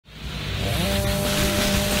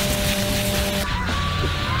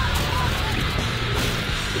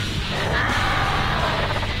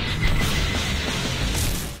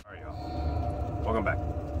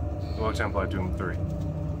Relic Temple at Doom 3.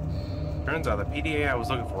 Turns out the PDA I was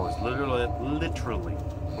looking for was literally,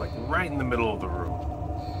 like right in the middle of the room.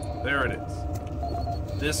 There it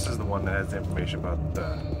is. This is the one that has the information about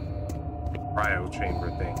the cryo chamber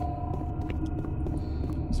thing.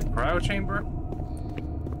 Is it cryo chamber?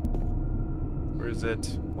 Where is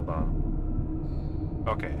it? Hold on.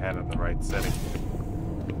 Okay, I had it in the right setting.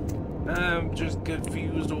 I'm just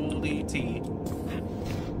confused, old ET.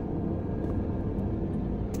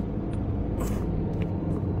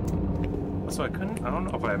 So I don't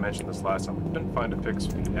know if I mentioned this last time, I couldn't find a fix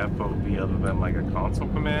for the FOV other than like a console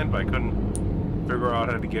command, but I couldn't figure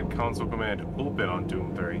out how to get console command open on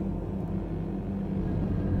Doom 3.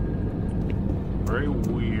 Very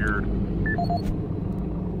weird.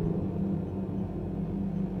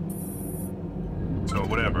 So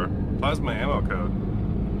whatever. Plasma ammo code.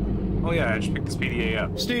 Oh yeah, I just picked this PDA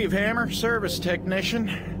up. Steve Hammer, service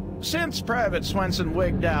technician. Since Private Swenson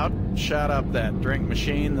wigged out, shot up that drink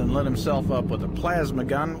machine, then lit himself up with a plasma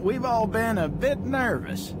gun, we've all been a bit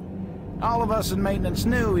nervous. All of us in maintenance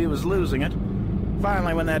knew he was losing it.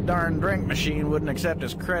 Finally, when that darn drink machine wouldn't accept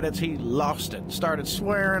his credits, he lost it. Started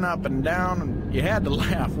swearing up and down, and you had to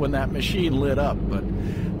laugh when that machine lit up, but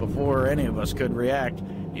before any of us could react,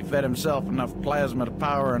 he fed himself enough plasma to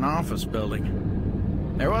power an office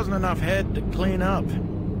building. There wasn't enough head to clean up,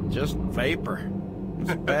 just vapor. It's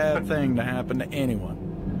a bad thing to happen to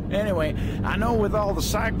anyone. Anyway, I know with all the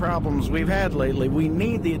psych problems we've had lately, we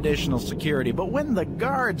need the additional security, but when the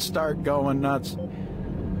guards start going nuts,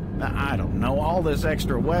 I don't know, all this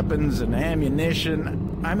extra weapons and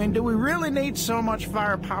ammunition, I mean, do we really need so much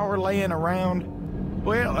firepower laying around?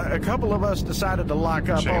 Well, a couple of us decided to lock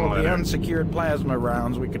up all of the unsecured plasma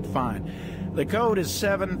rounds we could find. The code is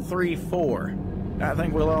 734. I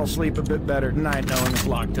think we'll all sleep a bit better tonight knowing it's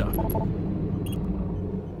locked up.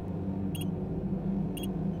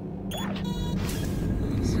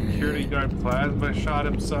 Security guard plasma shot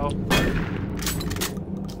himself.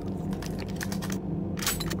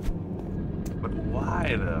 But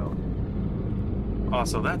why though?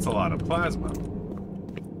 Also, that's a lot of plasma.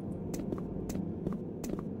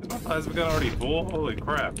 Is my plasma gun already full? Holy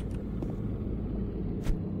crap.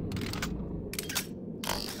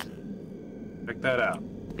 Check that out.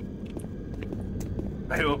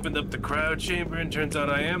 I opened up the cryo chamber and turns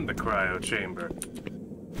out I am the cryo chamber.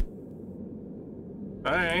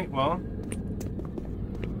 Alright, well.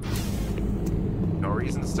 No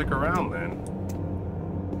reason to stick around then.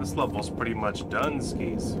 This level's pretty much done,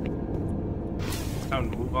 skis. It's time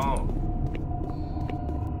to move on.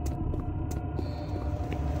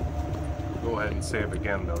 Go ahead and save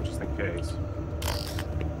again though, just in case.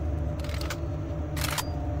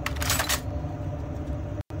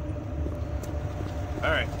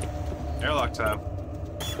 Alright, airlock time.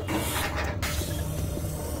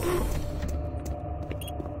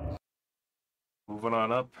 Moving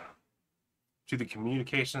on up to the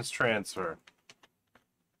communications transfer.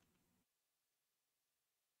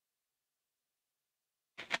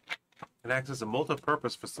 It acts as a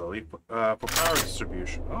multi-purpose facility for power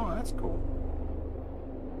distribution. Oh, that's cool.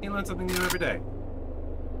 You learn something new every day.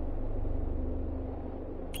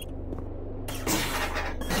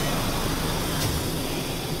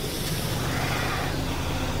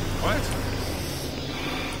 What?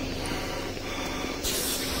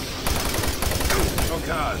 Oh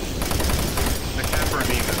god. The camper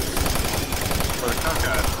demons. Or the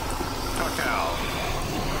cacao.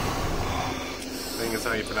 I think is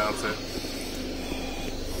how you pronounce it.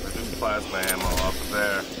 There's just plasma ammo up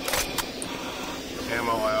there.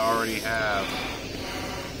 Ammo I already have.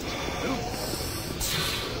 Ooh.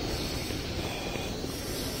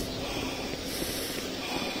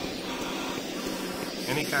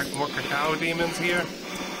 Any more cacao demons here?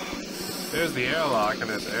 There's the airlock, and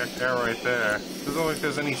there's air right there. Doesn't look like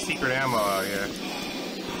there's any secret ammo out here.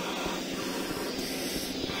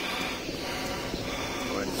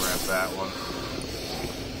 Go ahead and grab that one.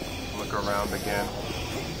 Look around again.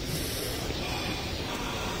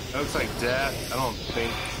 That looks like death. I don't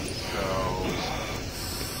think so.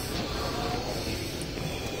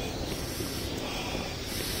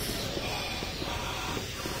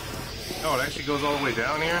 Oh, it actually goes all the way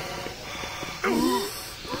down here?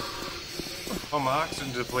 Oh, my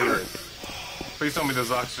oxygen depleted. Please tell me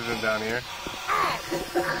there's oxygen down here.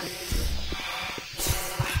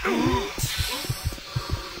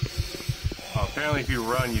 Oh, apparently if you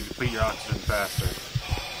run, you deplete your oxygen faster.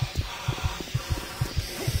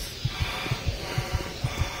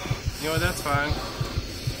 You know what, that's fine.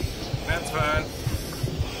 That's fine.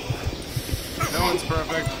 No one's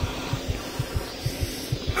perfect.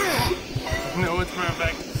 No one's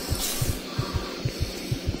perfect.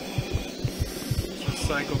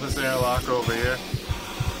 cycle this airlock over here. I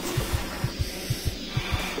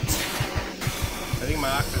think my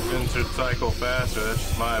oxygen should cycle faster, that's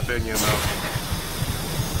just my opinion though.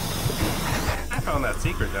 I found that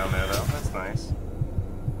secret down there though, that's nice.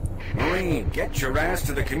 Marine, get your ass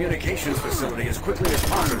to the communications facility as quickly as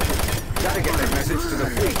possible. Gotta get that message to the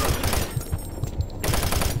fleet.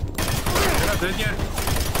 You're not dead yet?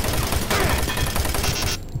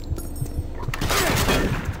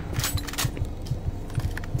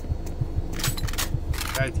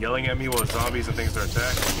 Guy's yelling at me while zombies and things are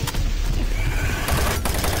attacking me.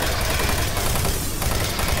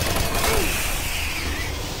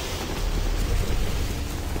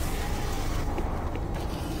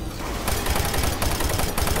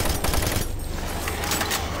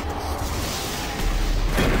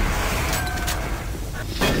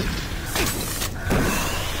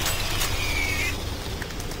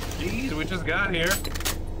 Jeez, we just got here.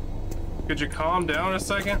 Could you calm down a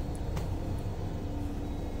second?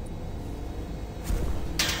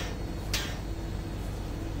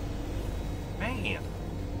 Man.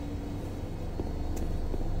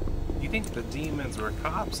 You think the demons were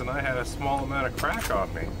cops and I had a small amount of crack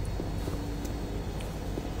on me.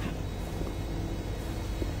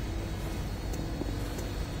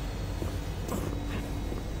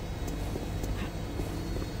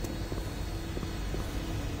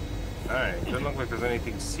 Alright, doesn't look like there's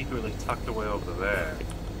anything secretly tucked away over there.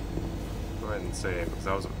 Go ahead and say it, because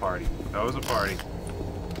that was a party. That was a party.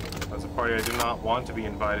 That was a party I did not want to be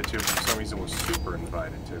invited to, but for some reason was super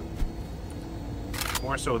invited to.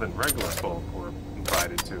 More so than regular folk were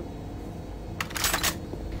invited to.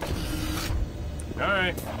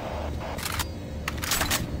 Alright.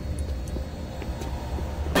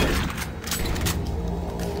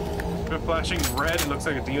 If it's flashing red, it looks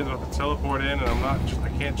like a demon's about to teleport in, and I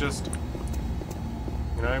can't just...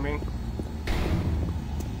 You know what I mean?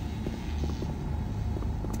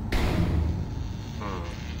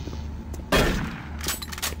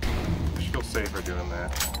 I should feel safer doing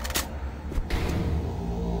that.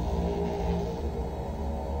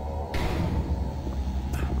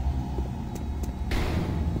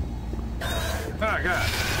 Ah, God.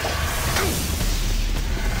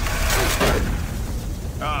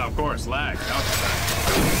 Ah, of course, lag.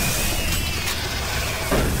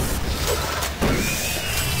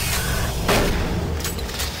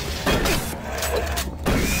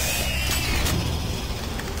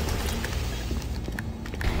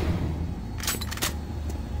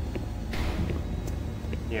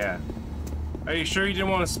 Yeah. Are you sure you didn't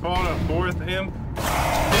want to spawn a fourth imp?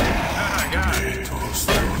 Ah, God.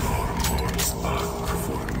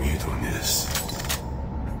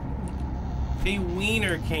 A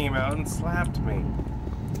wiener came out and slapped me.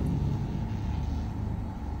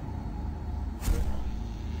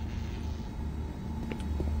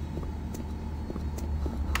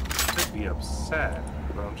 I'd be upset,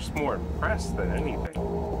 but I'm just more impressed than anything.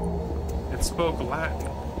 It spoke Latin.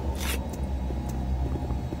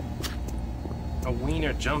 A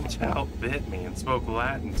wiener jumped out, bit me, and spoke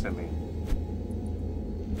Latin to me.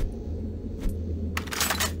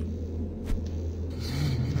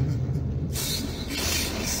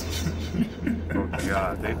 Oh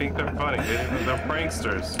God, they think they're funny. They think they're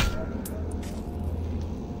pranksters.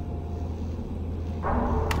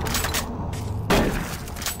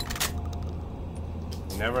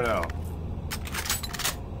 You never know.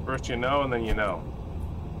 First you know, and then you know.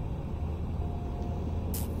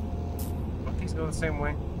 Don't these go the same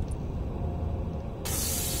way?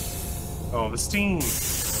 Oh, the steam!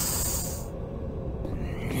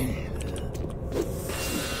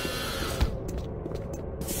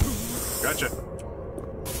 Gotcha.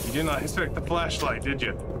 You did not expect the flashlight, did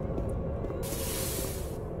you?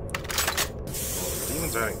 The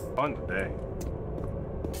demons are having fun today.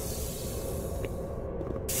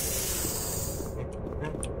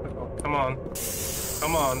 Oh, come on.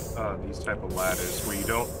 Come on. These type of ladders where you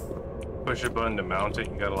don't push a button to mount it,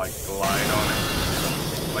 you gotta like glide on it.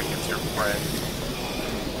 Like it's your friend.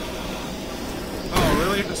 Oh,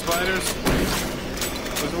 really? The spiders?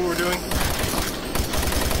 That's what we're doing?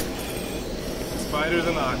 Spiders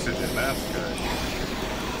and oxygen, that's good.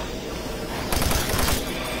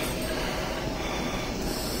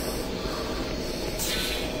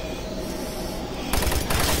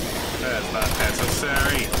 That's not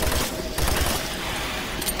necessary.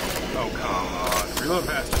 Oh, come on. Reload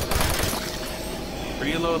faster.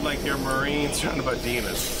 Reload like you're Marines surrounded by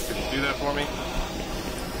demons. Could you do that for me?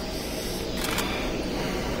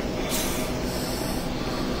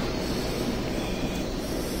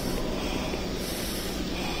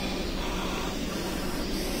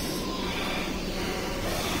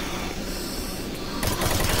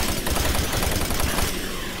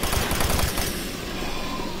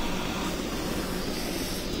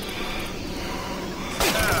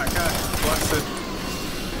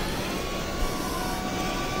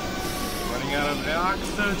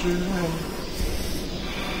 that you had.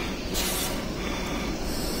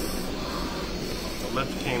 The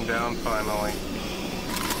lift came down finally.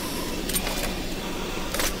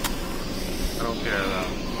 I don't care though.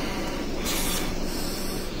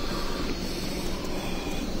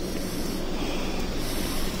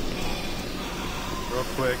 Real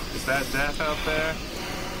quick, is that death out there?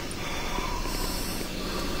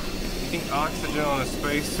 I think oxygen on a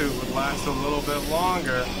spacesuit would last a little bit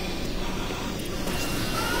longer.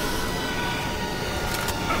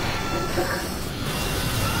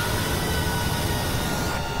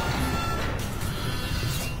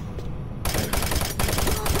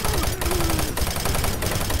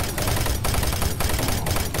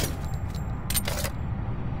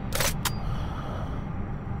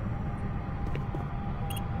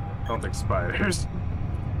 Don't think spiders.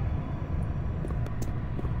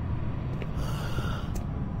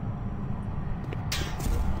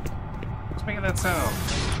 What's making that sound?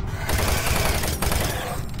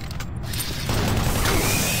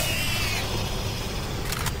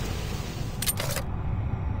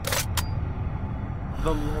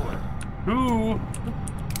 The Lord. Who?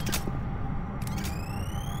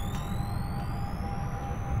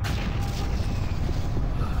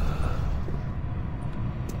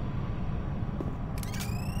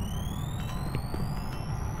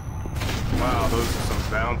 Wow, those are some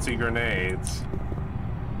bouncy grenades.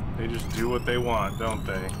 They just do what they want, don't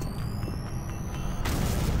they?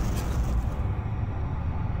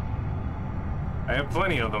 I have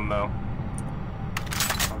plenty of them, though.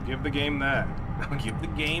 I'll give the game that. I'll give the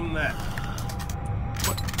game that.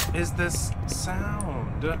 What is this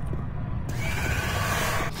sound?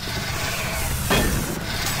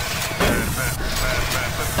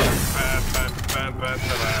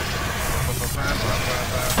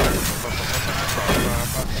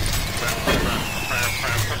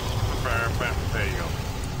 There you go.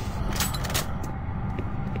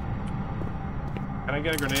 Can I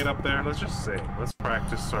get a grenade up there? Let's just see. Let's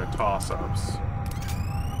practice our toss-ups.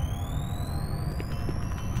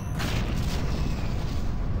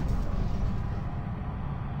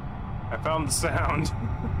 I found the sound.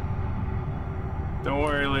 Don't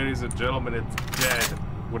worry, ladies and gentlemen, it's dead.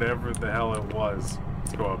 Whatever the hell it was.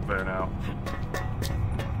 Let's go up there now.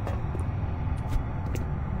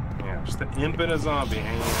 Yeah, just an imp and a zombie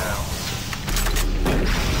hanging out.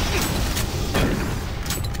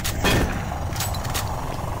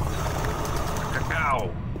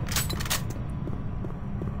 Cacao.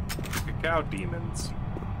 Cacao demons.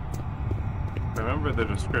 Remember the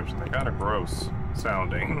description, they're kind of gross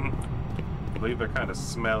sounding. I believe they're kind of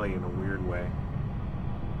smelly in a weird way.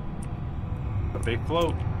 But they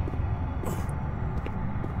float.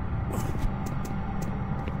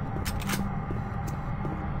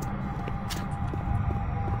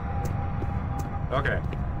 Okay.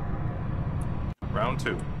 Round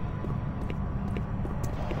 2.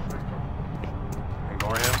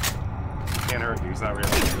 Ignore him. Can't hurt you, he's not real.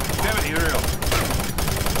 Damn it, he's real.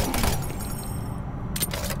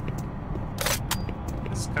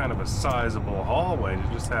 This is kind of a sizable hallway to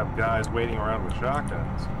just have guys waiting around with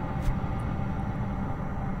shotguns.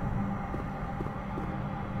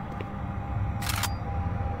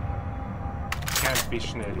 Can't be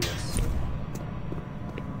Schneidius.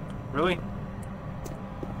 Really?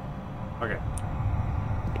 Okay.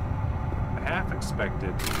 I half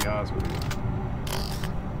expected, to be honest with you.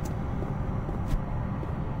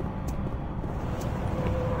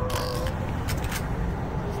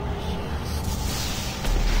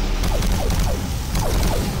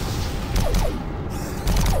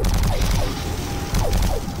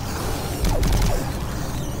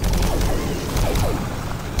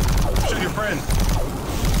 Shoot your friend!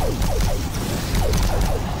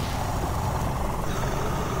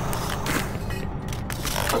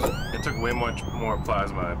 It took way much more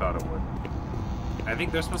plasma than I thought it would. I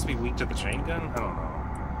think they're supposed to be weak to the chain gun? I don't know.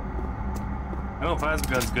 I know plasma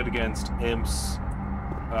gun's good against imps,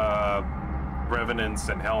 revenants,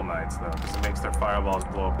 and hell knights, though, because it makes their fireballs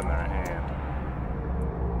blow up in their hand.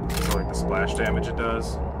 So, like, the splash damage it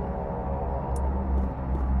does.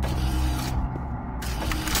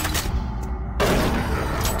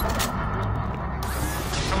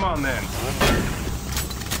 Come on, then.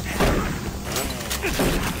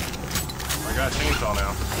 I got a chainsaw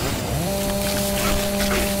now.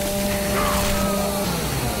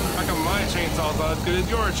 How come my chainsaw's not as good as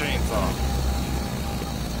your chainsaw?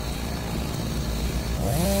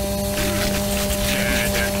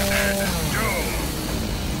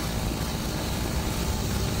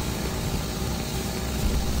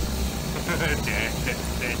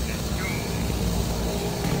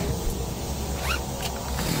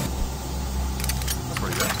 That's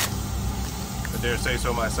say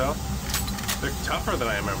so myself. They're tougher than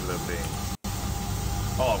I remember them being.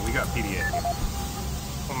 Oh, we got PDA.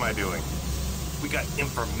 What am I doing? We got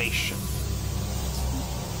information.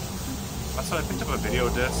 Also, I picked up a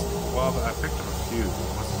video disc. Well, I picked up a few.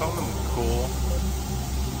 Was some of them cool?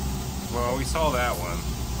 Well, we saw that one.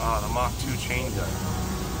 Ah, the Mach 2 chain gun.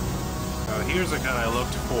 Here's a gun I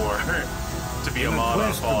looked for to be a mod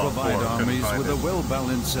on Fallout 4. In a quest to provide armies with a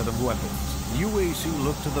well-balanced set of weapons, UAC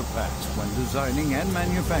looked to the past when designing and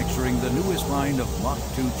manufacturing the newest line of Mach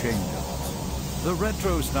 2 chain guns. The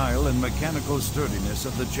retro style and mechanical sturdiness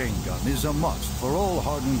of the chain gun is a must for all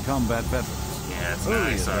hardened combat veterans. Yeah, it's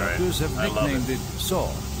Early nice, alright. adapters have nicknamed it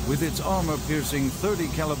SAW. With its armor-piercing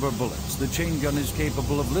 30-caliber bullets, the chain gun is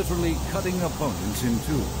capable of literally cutting opponents in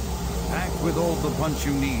two. Packed with all the punch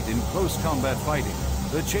you need in close combat fighting,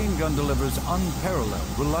 the chain gun delivers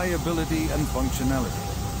unparalleled reliability and functionality.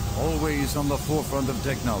 Always on the forefront of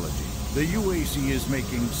technology, the UAC is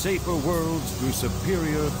making safer worlds through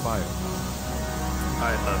superior firepower.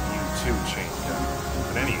 I love you too, chain gun.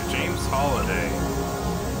 And any James Holiday.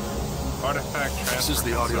 Artifact transfer. This is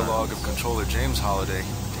the audio log of Controller James Holiday,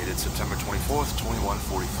 dated September 24th,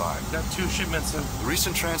 2145. Got 2 shipments of The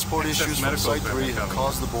recent transport issues from Site 3 have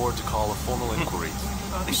caused the board to call a formal inquiry.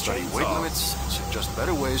 We study weight limits and suggest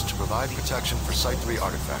better ways to provide protection for Site 3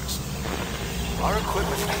 artifacts. Our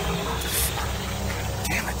equipment...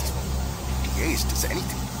 Damn it! PDAs, does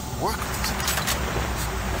anything work with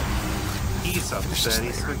these? He's up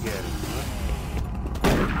steady spaghetti.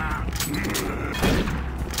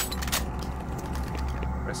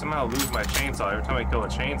 I somehow lose my chainsaw. Every time I kill a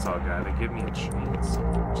chainsaw guy, they give me a chainsaw,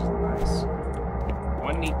 which is nice.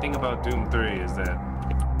 One neat thing about Doom 3 is that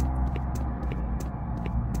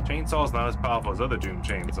chainsaw's not as powerful as other Doom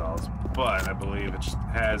chainsaws, but I believe it just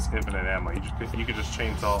has infinite ammo. You can just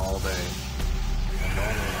chainsaw all day. And no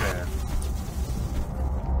one will care.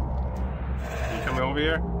 You coming over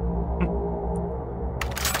here?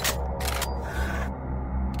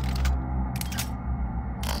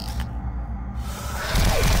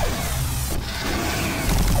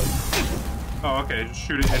 Oh, okay, just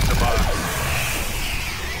shoot it into the box.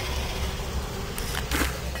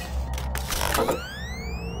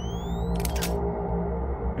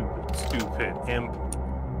 Stupid imp.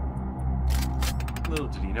 Little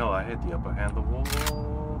did he know I had the upper hand the whole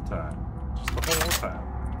time. Just the whole time.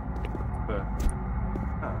 But,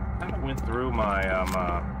 I kind of went through my,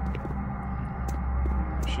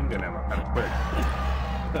 machine gun ammo kind of quick.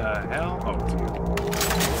 What the hell? Oh, it's you.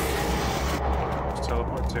 Just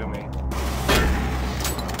teleport to me.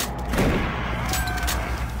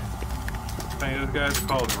 Those guys are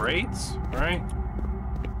called raids, right?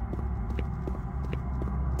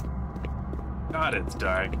 God, it's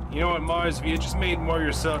dark. You know what, Mars? If you just made more of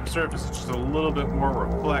your surface just a little bit more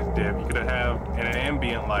reflective, you could have an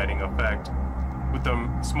ambient lighting effect with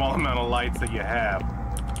the small amount of lights that you have.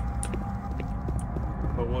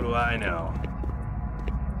 But what do I know?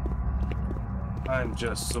 I'm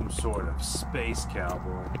just some sort of space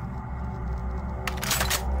cowboy.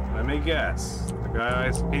 Let me guess. The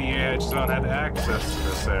guys PDA just don't have access to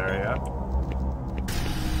this area.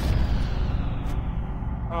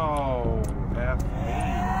 Oh, F me.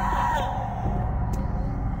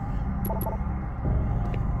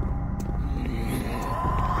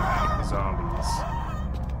 Zombies.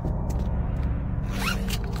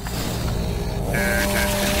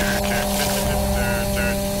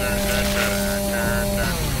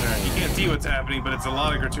 You can't see what's happening, but it's a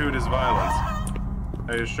lot of gratuitous violence.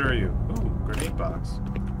 I assure you. Ooh, grenade box.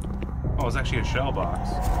 Oh, it's actually a shell box.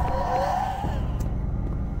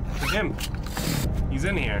 It's him. He's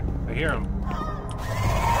in here. I hear him.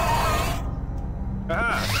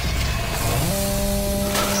 Aha!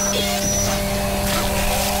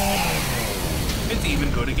 It's even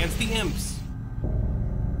good against the imps.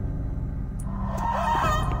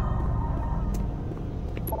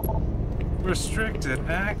 Restricted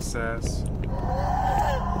access.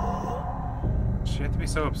 Does she have to be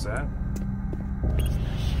so upset?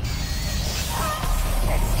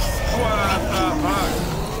 What the fuck?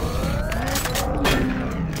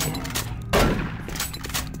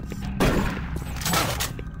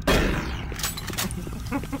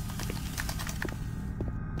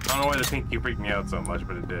 I don't know why the pinky freaked me out so much,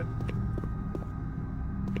 but it did.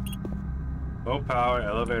 Low power,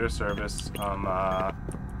 elevator service,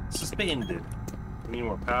 suspended. We need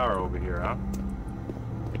more power over here, huh?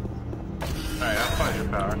 Alright, I'll find your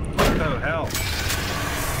power. What the hell?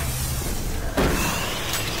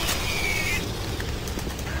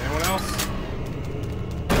 Anyone else?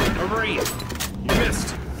 Hurry! You missed!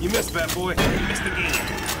 You missed, Bat Boy! You missed the game!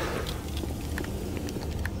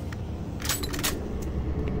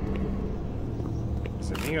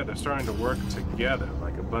 here, they're starting to work together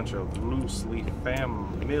like a bunch of loosely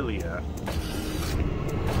familia.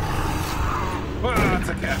 Ah, it's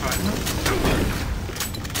a kappa.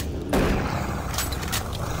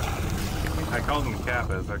 I call them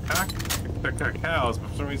kappas. They're cows, but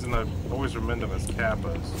for some reason I always remember them as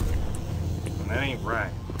kappas. And that ain't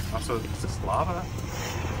right. Also, is this lava?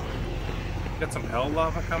 Got some hell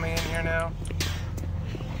lava coming in here now?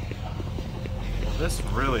 Well, this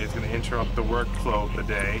really is going to interrupt the workflow of the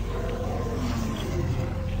day.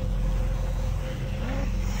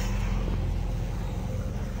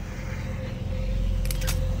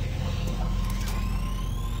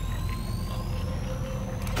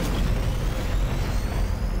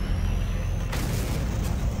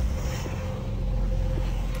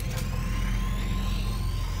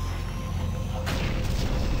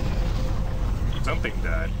 Something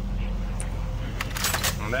died.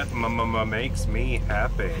 And that makes me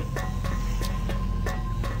happy.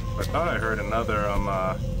 I thought I heard another,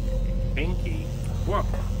 pinky. Whoa!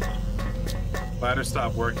 Ladder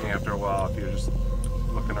stopped working after a while if you're just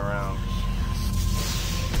looking around.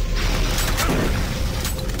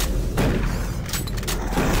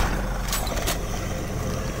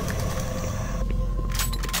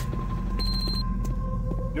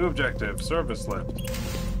 New objective, service lift.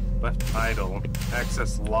 Left idle.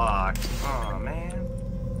 Access locked. Aw, man.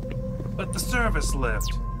 But the service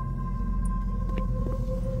lift.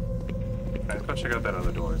 Alright, let's go check out that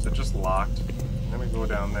other door. Is it just locked? Then we go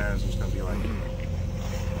down there, it's just gonna be like,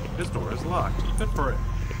 this door is locked. Good for it.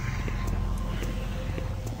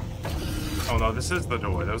 Oh no, this is the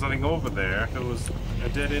door. There was nothing over there. It was a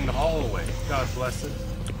dead-end hallway. God bless it.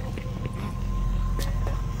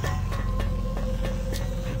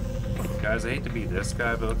 Guys, I hate to be this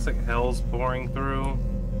guy, but it looks like hell's pouring through.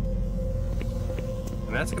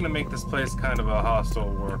 And that's gonna make this place kind of a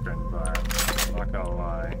hostile work environment. I'm not gonna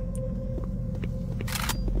lie.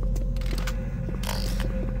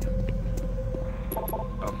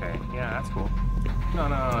 Okay, yeah, that's cool. No,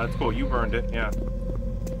 that's cool. You burned it, yeah.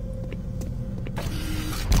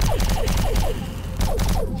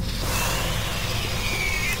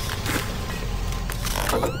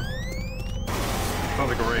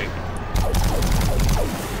 Sounds like a raid.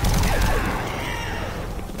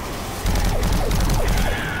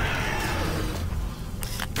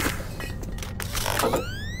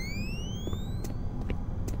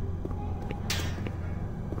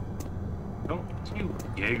 Don't you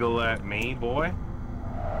giggle at me, boy.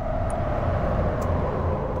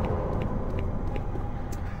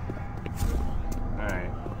 Alright.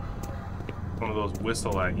 One of those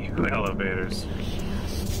whistle at you elevators.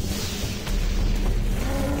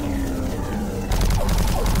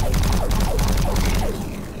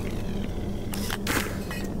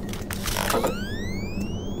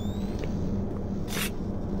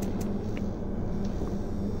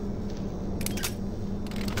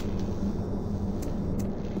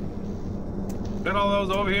 Got all those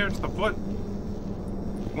over here, it's the foot.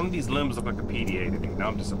 One of these limbs look like a PDA to me. Now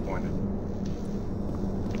I'm disappointed.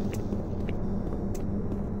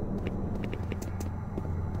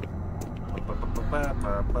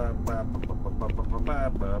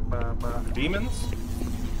 Demons?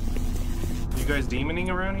 You guys demoning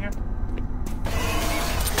around here?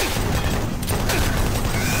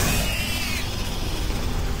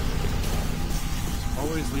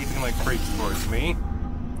 Always leaping like freaks towards me.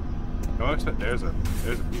 No, except there's a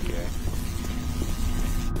PDA.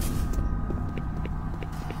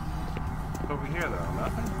 What's over here though?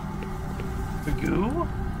 Nothing? The goo?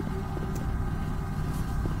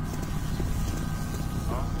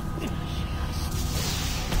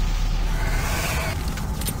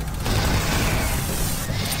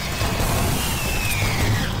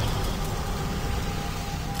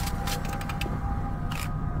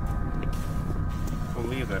 We'll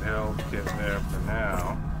leave that hell kit there for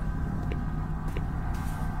now.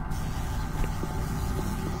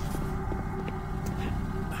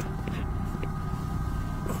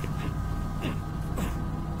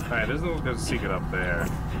 Alright, there's no good secret up there.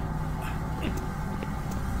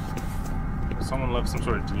 Someone left some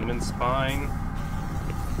sort of demon spine.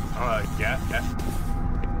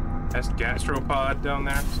 Gastropod down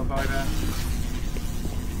there, something like that.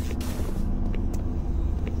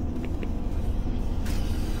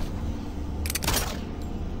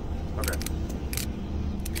 Okay.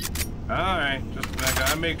 Alright, just I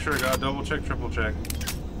gotta make sure, gotta double check, triple check.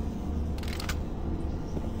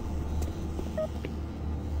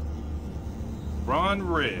 Ron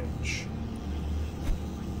Ridge.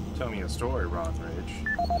 Tell me a story, Ron Ridge.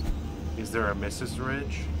 Is there a Mrs.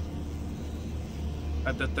 Ridge?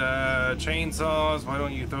 At the chainsaws, why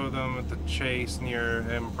don't you throw them at the chase near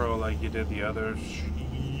M-Pro like you did the others?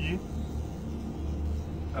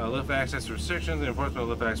 Lift access restrictions, enforcement of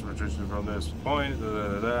lift access restrictions from this point.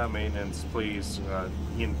 Maintenance, please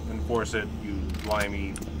enforce it, you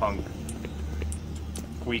limey punk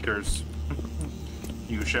squeakers.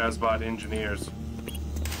 You Shazbot engineers.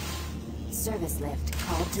 Service lift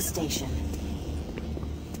called to station.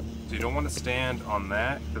 So you don't want to stand on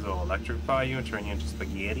that because it'll electrify you and turn you into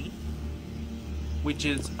spaghetti, which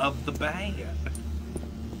is of the bad.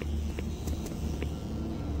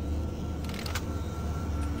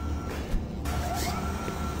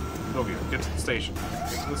 Sylvia, get to the station.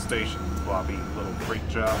 Get to the station, floppy little freak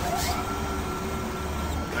job.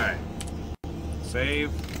 Alright.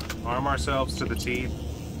 Save. Arm ourselves to the teeth.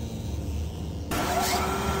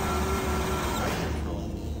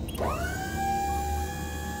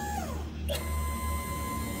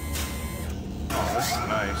 Oh, this is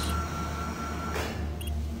nice.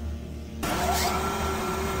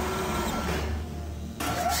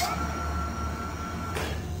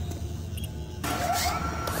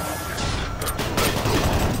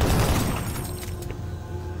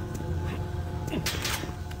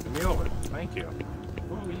 Give me over. Thank you.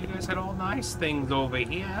 Oh, you guys had all nice things over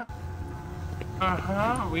here.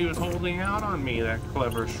 Uh-huh. We was holding out on me, that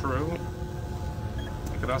clever shrew.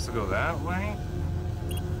 I could also go that way.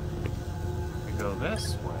 I could go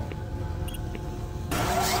this way.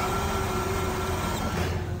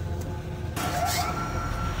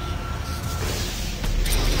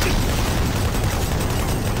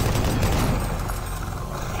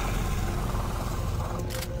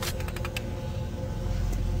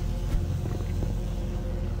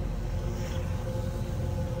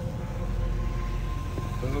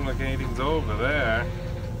 Doesn't look like anything's over there.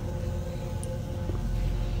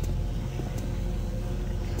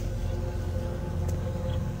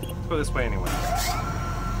 Let's go this way anyway.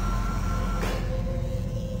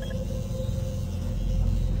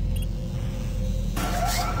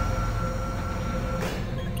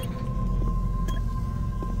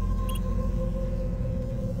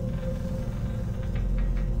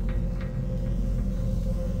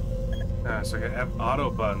 So I can have auto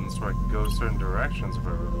buttons where I can go certain directions if I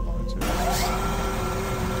really wanted to.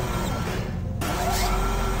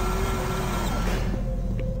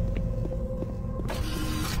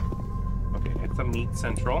 Okay, it's a meat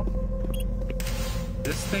central.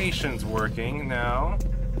 This station's working now.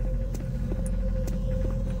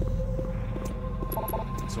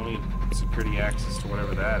 It's only security access to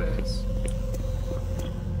whatever that is.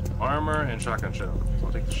 Armor and shotgun shells. So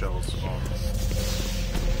I'll take the shells off.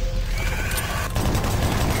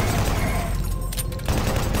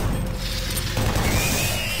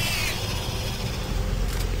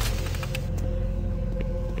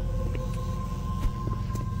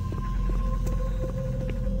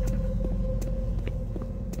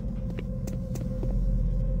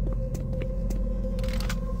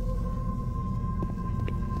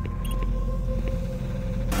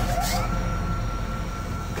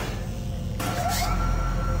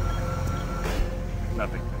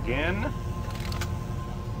 Nothing again.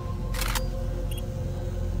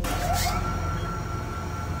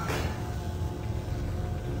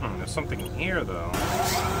 There's something in here, though.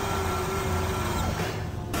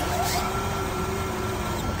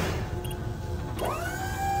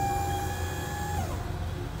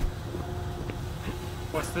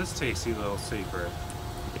 What's this tasty little secret?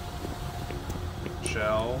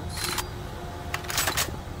 Shells.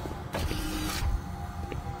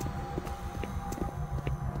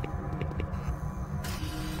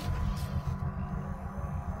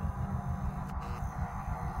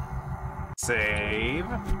 Save.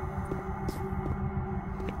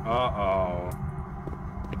 Uh-oh.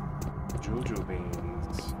 Juju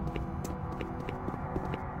beans.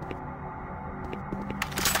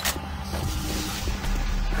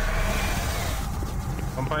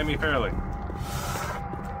 Come find me fairly.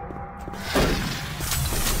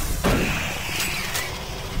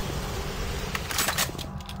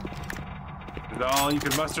 Is that all you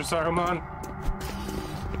can muster, Saruman?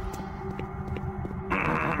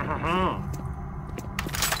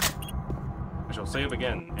 I shall save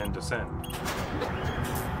again and descend.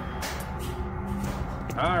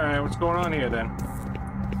 Alright, what's going on here then?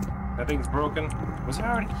 That thing's broken. Was I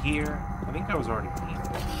already here? I think I was already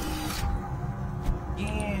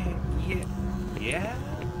here. Yeah?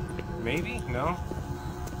 Maybe? No?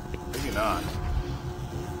 Maybe not.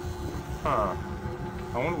 Huh.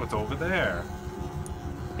 I wonder what's over there.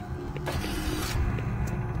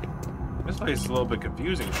 This place is a little bit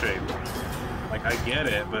confusing shaped. Like, I get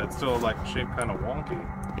it, but it's still, like, shaped kind of wonky.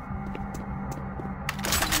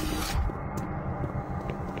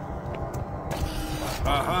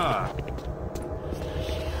 Aha!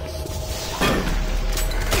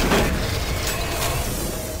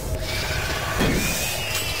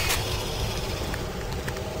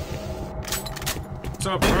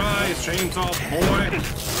 Surprise, chainsaw boy!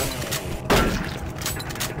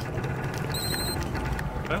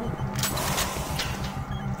 Well.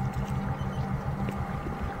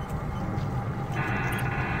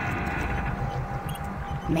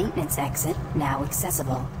 Maintenance exit now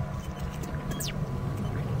accessible.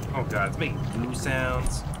 Oh god, it's making goo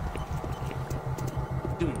sounds.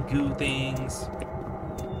 Doing goo things.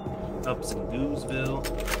 Ups in Gooseville.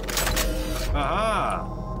 Aha!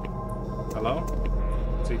 Hello?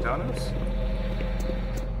 Thanos?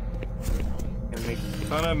 Gonna make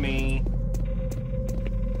fun of me.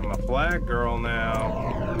 I'm a flag girl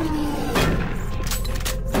now.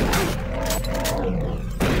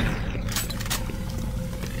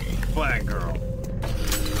 Flag girl.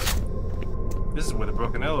 This is where the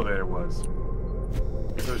broken elevator was.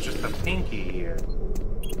 So it's just a pinky here.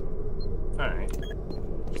 Alright.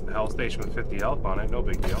 Just the health station with 50 health on it, no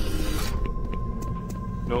big deal.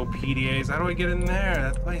 No PDAs. How do I get in there?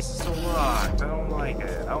 That place is so locked. I don't like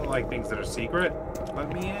it. I don't like things that are secret.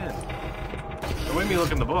 Let me in. Don't make me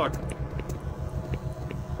look in the book.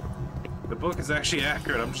 The book is actually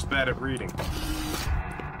accurate. I'm just bad at reading.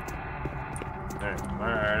 Alright.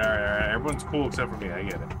 Everyone's cool except for me. I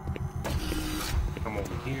get it. Come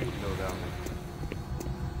over here. You can go down there.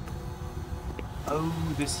 Oh,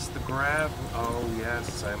 this is the grab. Oh,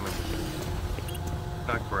 yes. I remember.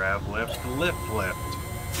 Not grab lift. Lift.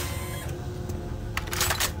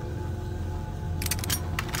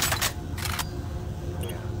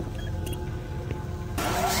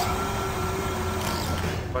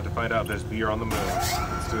 About to find out there's beer on the moon.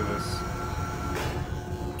 Let's do this.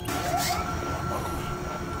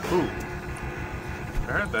 Ooh.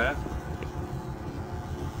 I heard that.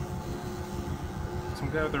 Some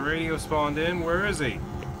guy with the radio spawned in. Where is he?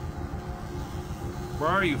 Where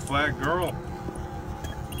are you, flag girl?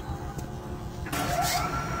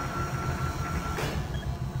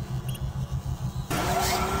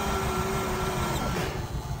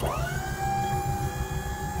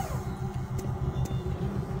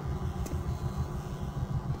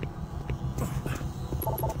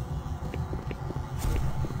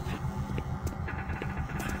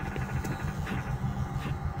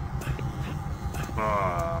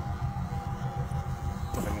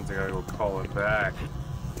 That means I gotta go call it back.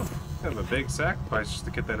 Kind of a big sacrifice just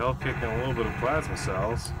to get that health kick and a little bit of plasma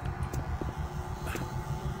cells.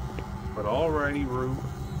 But alrighty, Root.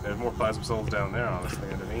 There's more plasma cells down there, honestly,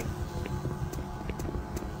 underneath.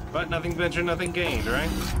 But nothing ventured, nothing gained, right?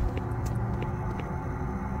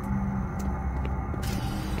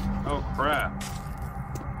 Oh, crap.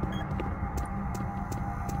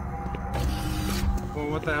 Well,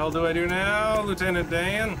 what the hell do I do now, Lieutenant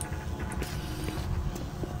Dan?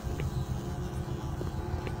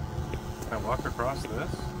 Can I walk across this?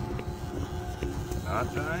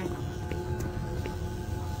 Not die?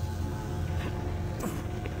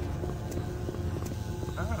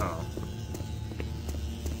 Oh.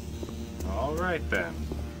 Alright then.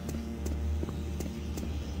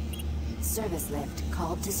 Service lift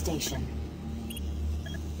called to station.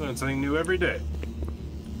 Learn something new every day.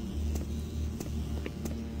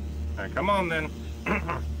 Alright, come on then.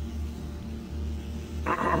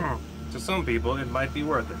 To some people, it might be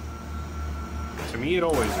worth it. To me, it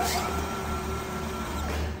always is.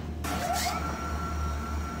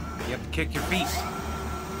 You have to kick your feet.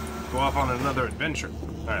 Go off on another adventure.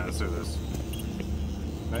 Alright, let's do this.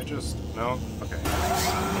 Can I just... No? Okay.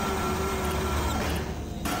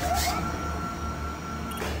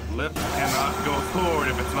 Lift cannot go forward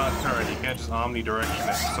if it's not turned. You can't just omnidirection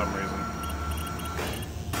it for some reason.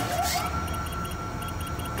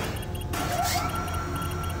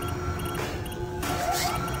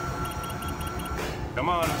 Come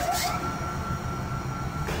on.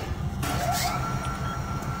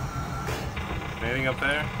 Anything up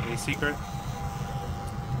there? Any secret?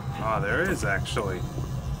 Ah, there is actually.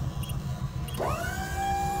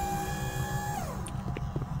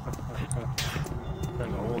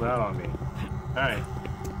 Trying to hold out on me. Alright.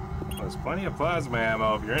 Well, there's plenty of plasma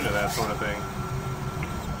ammo if you're into that sort of thing.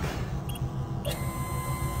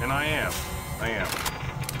 And I am.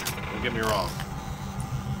 Don't get me wrong.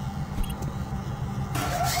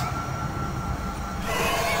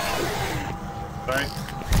 Sorry.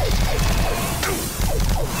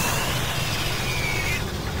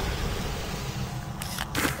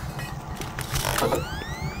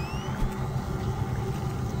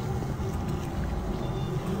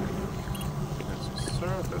 There's a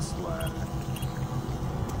surface ladder.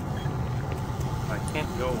 I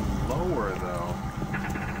Can't go lower, though.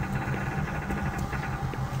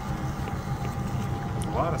 There's a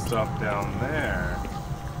lot of stuff down there.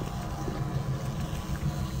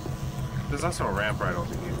 There's also a ramp right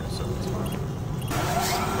over here, so it's fine.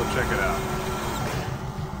 Go check it out.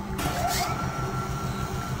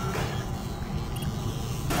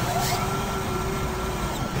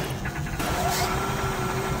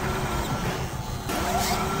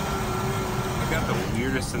 I got the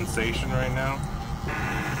weirdest sensation right now.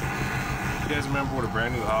 You guys remember what a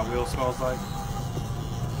brand new Hot Wheel smells like?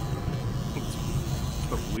 It's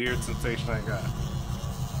the weird sensation I got.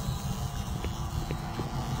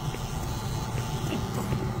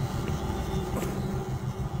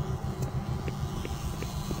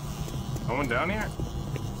 No one down here?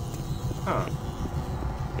 Huh.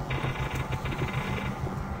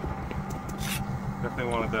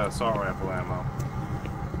 Definitely wanted the assault rifle ammo.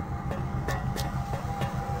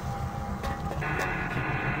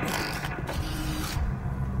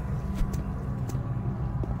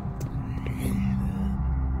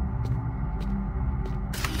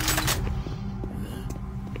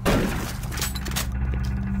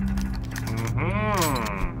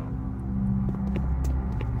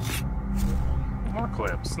 More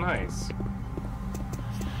clips, nice.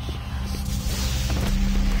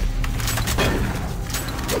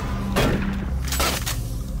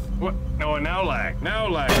 What? No, now lag. Now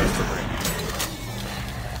lag, Mr. Brain.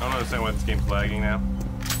 I don't understand why this game's lagging now.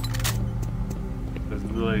 There's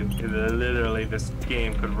literally this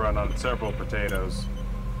game could run on several potatoes.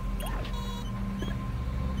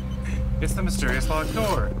 It's the mysterious locked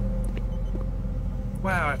door.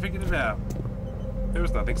 Wow, I figured it out. There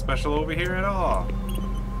was nothing special over here at all.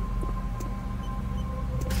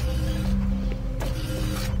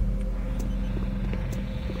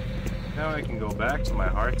 Now I can go back to my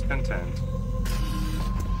heart's content.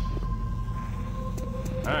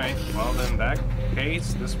 Alright, well then in that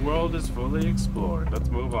case, this world is fully explored. Let's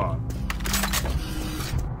move on.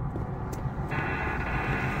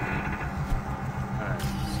 Alright,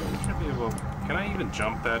 so we should be able... Can I even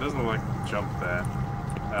jump that? It doesn't look like I can jump that.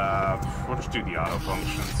 We'll just do the auto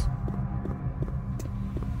functions.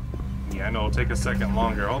 Yeah, I know, it'll take a second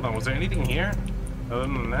longer. Hold on, was there anything here? Other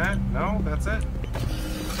than that? No? That's it?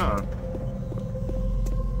 Huh.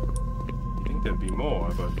 I think there'd be more,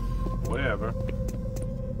 but whatever.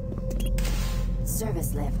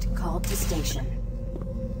 Service lift called to station.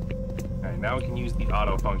 Alright, now we can use the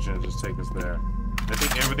auto function to just take us there. I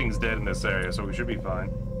think everything's dead in this area, so we should be fine.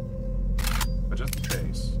 But just in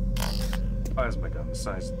case. Plasma gun the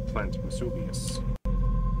size of the planet Vesuvius.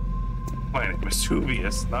 Planet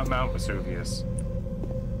Vesuvius, not Mount Vesuvius.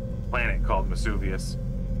 Planet called Vesuvius.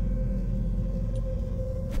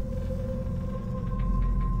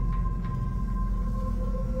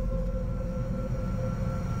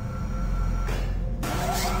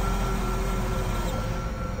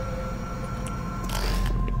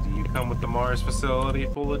 Do you come with the Mars facility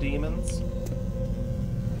full of demons?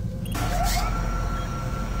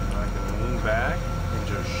 Back and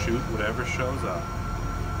just shoot whatever shows up.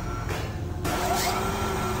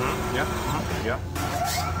 Yep. Yep.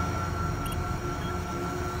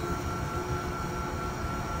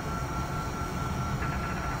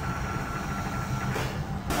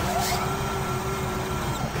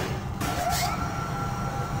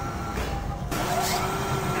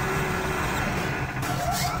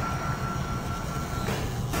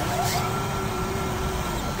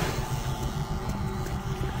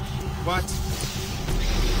 What?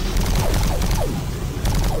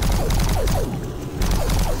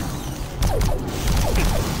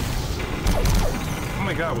 Oh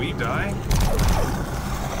my god, will you die?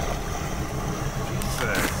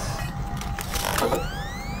 Jesus.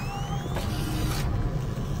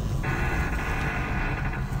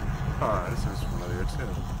 Huh, this is familiar too.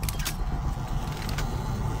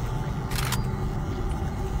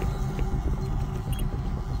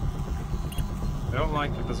 I don't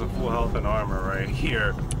like that there's a full health and armor right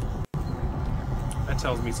here. That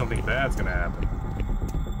tells me something bad's gonna happen.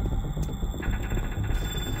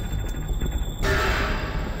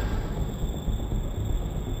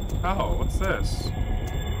 Oh, what's this?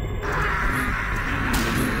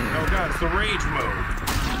 Oh god, it's the rage mode.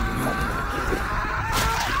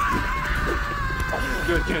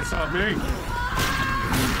 Good, can't stop me.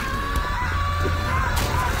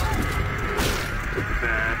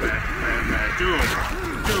 Doom!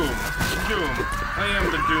 Doom! Doom! I am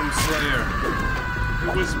the Doom Slayer.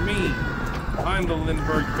 It was me. I'm the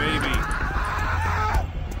Lindbergh baby.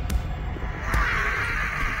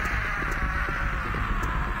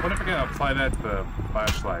 What if I gotta apply that to the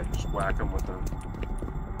flashlight? Just whack him with the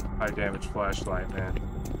High damage flashlight, man.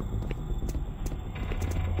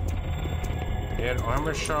 They had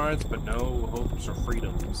armor shards, but no hopes or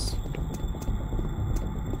freedoms.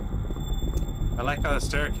 I like how the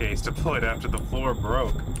staircase deployed after the floor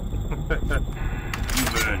broke.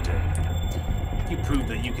 You've earned it. You proved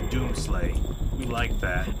that you can doomslay. We like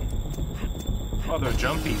that. Oh, they're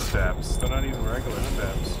jumpy steps. They're not even regular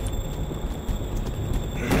steps.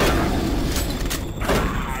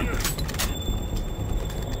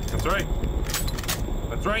 That's right.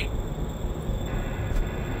 That's right.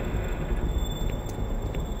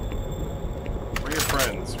 Where are your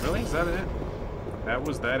friends? Really? Is that it? That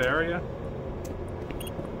was that area?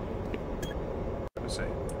 Let me see.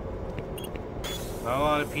 Not a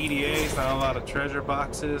lot of PDAs, not a lot of treasure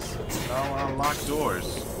boxes, not a lot of locked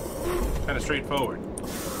doors. Kind of straightforward.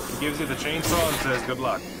 He gives you the chainsaw and says, good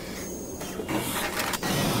luck.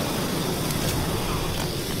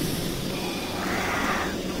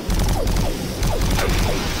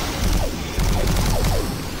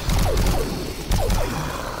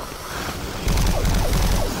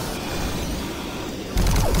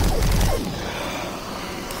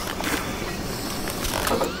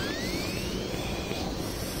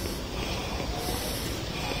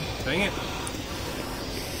 Dang it.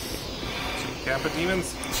 Some Kappa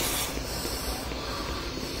demons.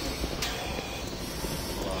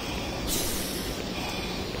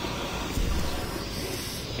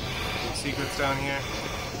 Any secrets down here?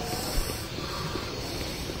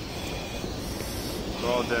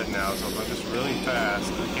 They're all dead now, so if I'm just really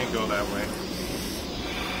fast, I can't go that way.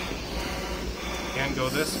 Can't go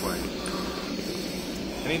this way.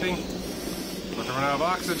 Anything? About to run out of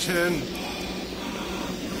oxygen.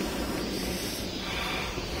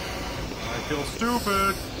 I feel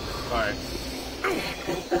stupid. Alright.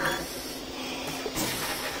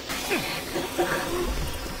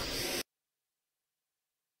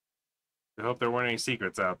 I hope there weren't any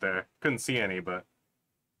secrets out there. Couldn't see any, but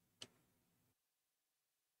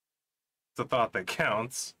it's a thought that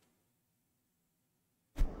counts.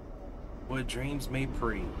 What dreams may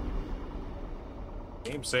pre.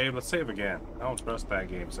 Game save. Let's save again. I don't trust that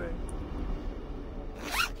game save.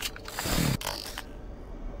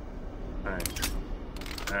 Alright.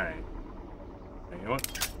 Alright. You know what?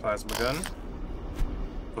 Plasma gun.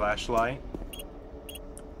 Flashlight.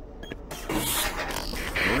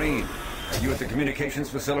 Marine, are you at the communications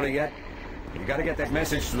facility yet? You gotta get that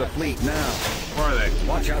message to the fleet now. Where are they?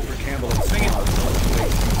 Watch out for Campbell and Sing it. Squad.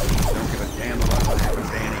 Don't give a damn about what happens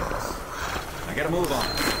to any of us. Now get a move on.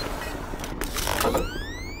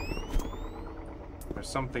 There's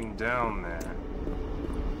something down there.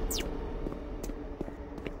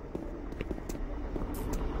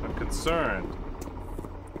 I'm concerned.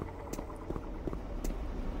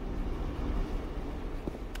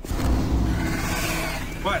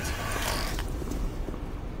 What?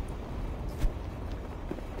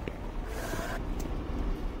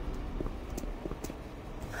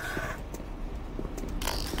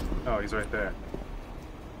 Oh, he's right there.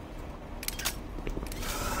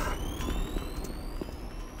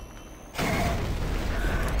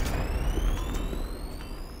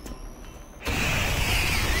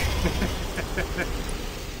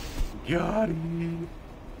 Gotti.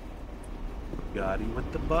 Gotti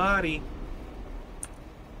with the body.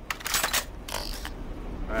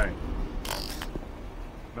 Alright.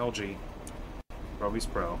 LG. Roby's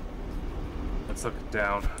Pro. Let's look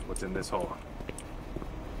down what's in this hole.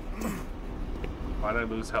 Why did I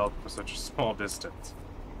lose health for such a small distance?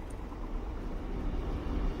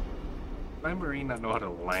 Does my Marine not know how to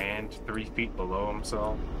land 3 feet below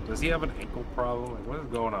himself? Does he have an ankle problem? Like, what is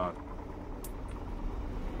going on?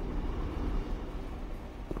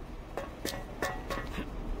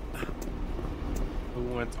 Who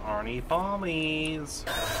wants Arnie Palmies?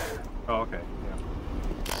 Oh, okay, yeah.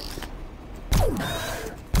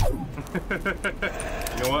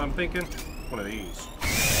 You know what I'm thinking? One of these.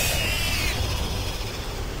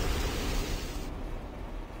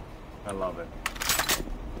 I love it.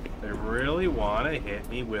 They really want to hit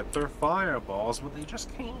me with their fireballs, but they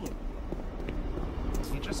just can't.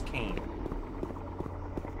 They just can't.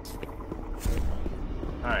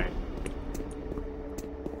 Alright.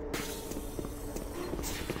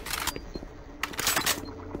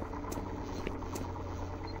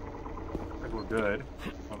 I think we're good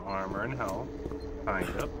on armor and health. Kind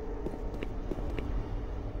of.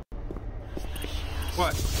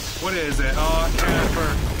 What? What is it? Oh,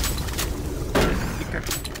 camper.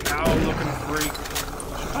 Cow looking freak.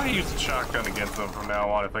 I use a shotgun against them from now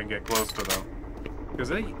on if I can get close to them.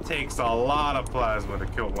 Because it takes a lot of plasma to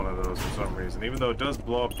kill one of those for some reason, even though it does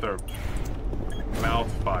blow up their mouth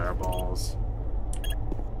fireballs.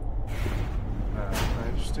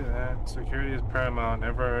 Alright, security is paramount.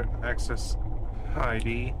 Never access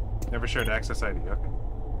ID. Never shared access ID. Okay.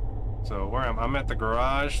 So where am I? I'm at the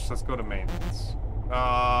garage. So let's go to maintenance.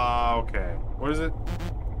 Okay. What is it?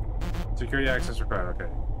 Security access required.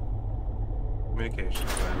 Okay. Communications.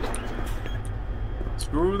 Then.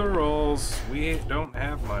 Screw the rolls. We don't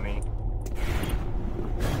have money.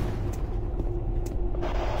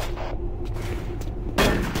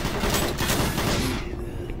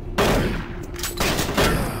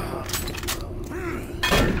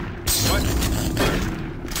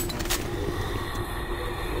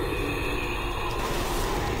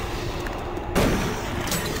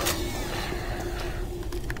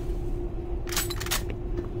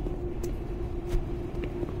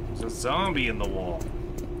 Zombie in the wall.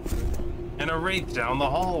 And a wraith down the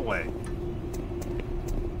hallway.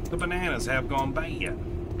 The bananas have gone bad. You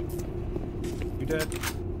dead?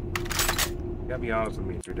 You gotta be honest with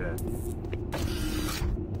me if you're dead.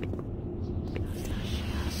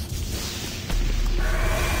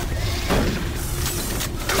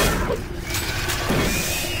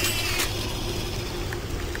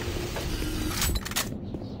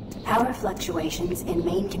 Power fluctuations in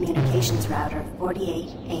main communications router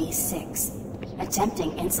 48A6.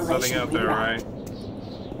 Attempting Something installation out there, reroute.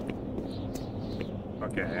 right?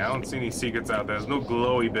 Okay, I don't see any secrets out there. There's no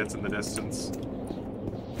glowy bits in the distance.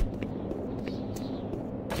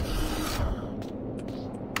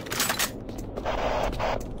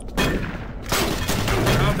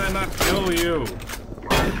 How'd that not kill you?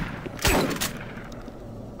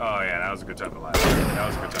 Oh yeah, that was a good time to laugh. That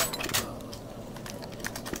was a good time to laugh.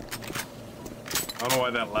 I don't know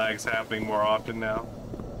why that lag's happening more often now,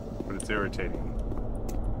 but it's irritating.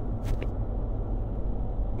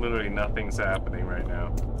 Literally nothing's happening right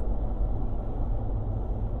now.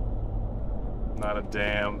 Not a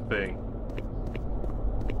damn thing.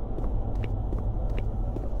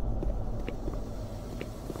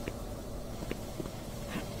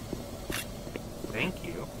 Thank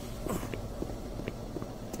you.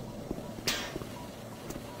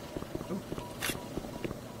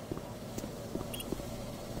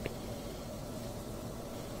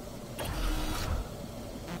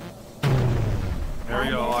 There we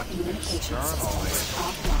go, lock this.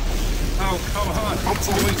 Oh, come on!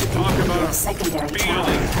 Always talk about our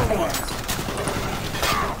feelings for once.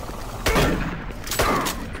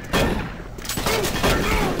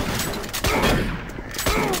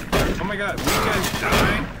 Oh my god, these guys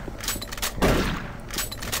die?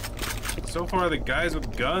 So far, the guys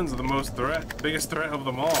with guns are the biggest threat of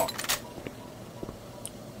them all.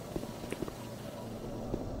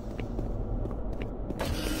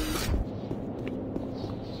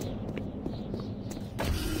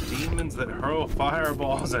 That hurl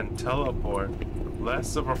fireballs and teleport.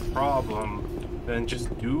 Less of a problem than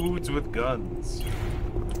just dudes with guns.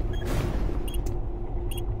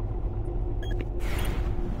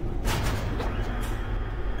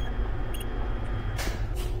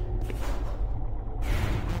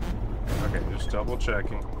 Okay, just double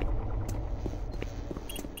checking.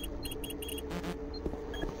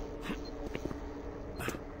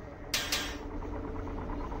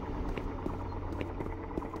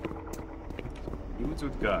 Dudes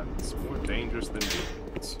with guns, more dangerous than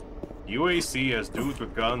dudes. UAC has dudes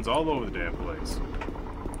with guns all over the damn place.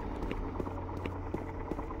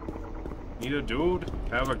 Need a dude?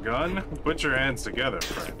 Have a gun? Put your hands together,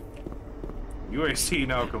 friend. UAC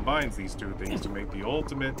now combines these two things to make the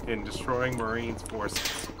ultimate in destroying Marines'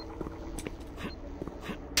 forces.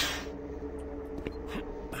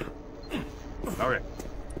 Okay.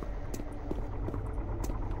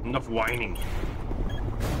 Enough whining.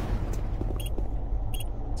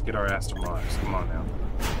 Let's get our ass to Mars. Come on now.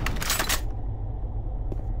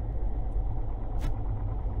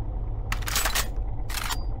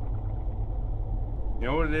 You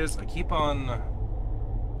know what it is? I keep on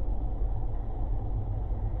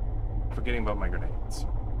forgetting about my grenades.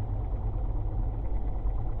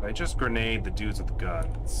 I just grenade the dudes with the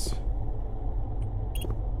guns.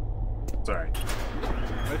 Sorry.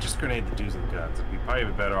 If I just grenade the dudes with the guns, it'd be probably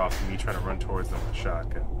better off than me trying to run towards them with a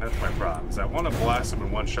shotgun. That's my problem, is I want to blast them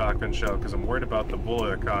in one shotgun shell because I'm worried about the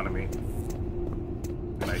bullet economy.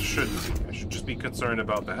 And I shouldn't be. I should just be concerned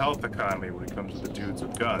about the health economy when it comes to the dudes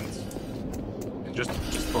with guns. And just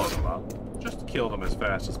blow them up. Just kill them as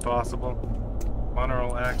fast as possible.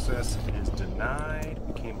 Monorail access is denied.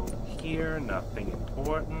 We came over here, nothing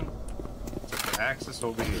important. Except for access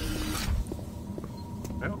over here.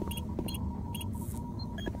 Nope.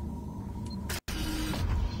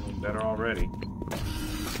 Better already.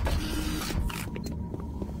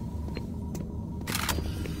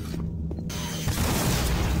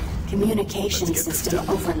 Communication system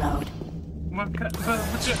overload. What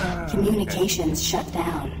Communications shut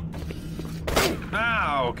down.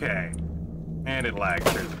 Ah, okay. And it lagged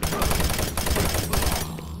too.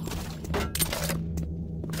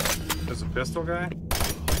 There's a pistol guy?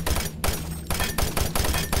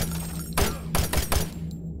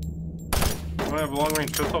 Do I have a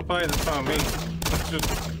long-range pistol fight? That's not me. Let's just...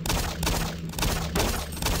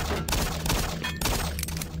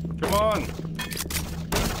 Come on!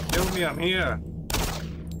 Kill me, I'm here!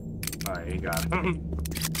 Alright, he got him.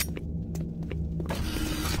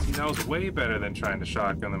 See, that was way better than trying to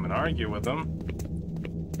shotgun them and argue with them.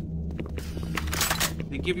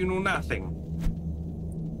 They give you nothing.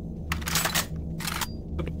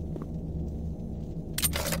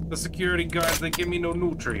 The security guards, they give me no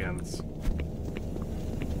nutrients.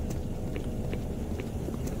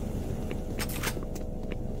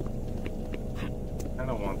 I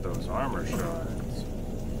don't want those armor shards.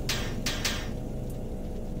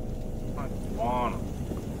 I want them.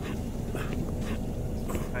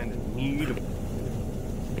 I kind of need them.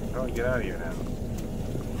 How do I get out of here now?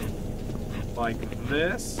 Like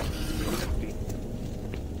this? Empty.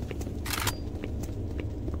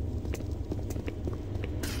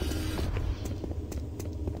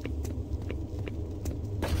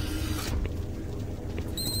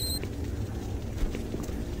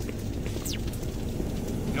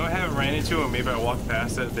 You know, I haven't ran into, or maybe I walked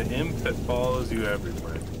past it, the imp that follows you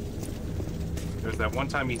everywhere. There's that one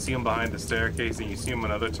time you see him behind the staircase, and you see him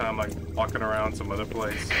another time, like, walking around some other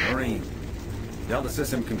place. Marine, Delta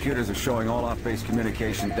System computers are showing all off-base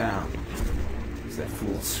communication down. It's that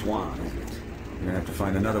fool Swan, isn't it? You're gonna have to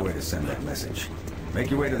find another way to send that message. Make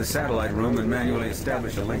your way to the satellite room and manually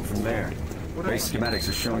establish a link from there. Base schematics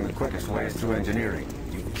are showing the quickest way is through engineering.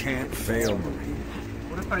 You can't fail, Marine.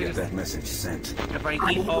 What if I Get just... that message sent. If I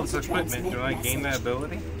eat all this equipment, do I gain that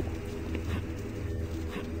ability?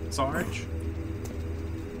 Sarge?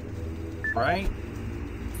 Right?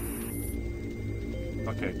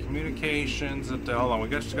 Okay, communications. Hold on, we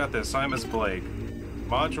just got the assignments Blake.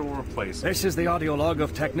 Module replacement. This is the audio log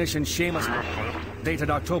of Technician Seamus, dated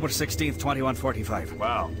October 16th, 2145.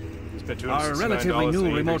 Wow. Our relatively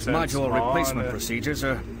new remote module replacement procedures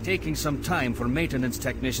are taking some time for maintenance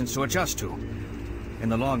technicians to adjust to. In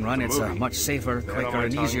the long run, it's a much safer, quicker,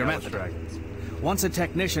 and easier method. Once a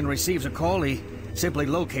technician receives a call, he simply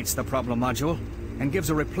locates the problem module and gives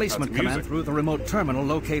a replacement command through the remote terminal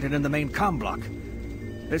located in the main comm block.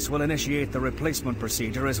 This will initiate the replacement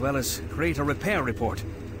procedure as well as create a repair report,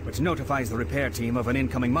 which notifies the repair team of an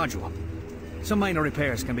incoming module. Some minor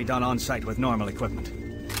repairs can be done on-site with normal equipment.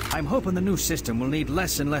 I'm hoping the new system will need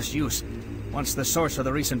less and less use once the source of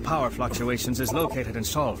the recent power fluctuations is located and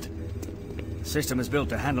solved. The system is built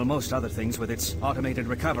to handle most other things with its automated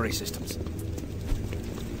recovery systems.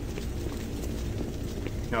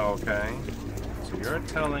 Okay. So you're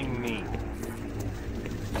telling me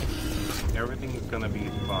everything's gonna be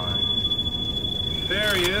fine.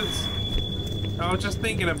 There he is! I was just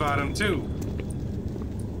thinking about him too.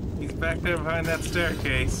 He's back there behind that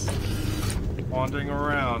staircase, wandering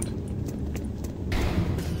around.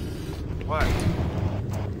 What?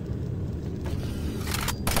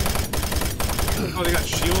 Oh, they got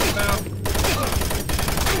shields now?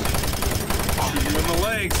 Shoot you in the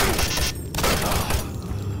legs!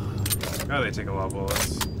 Oh, they take a lot of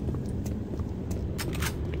bullets.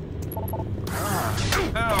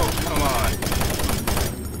 Oh, come on.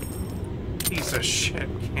 Piece of shit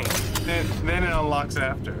game. Then it unlocks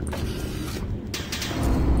after. Oh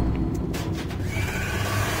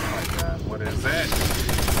my god, what is it?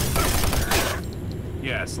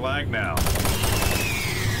 Yes, lag now.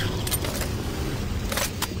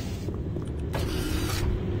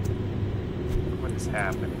 What is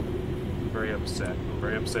happening? I'm very upset. I'm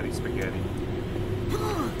very upsetty spaghetti.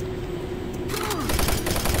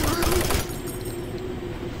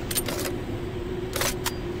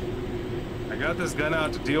 I got this gun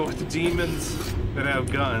out to deal with the demons that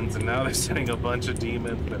have guns, and now they're sending a bunch of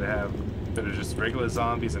demons that are just regular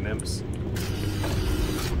zombies and imps.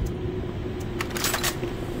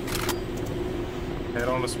 Head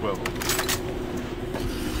on a swivel.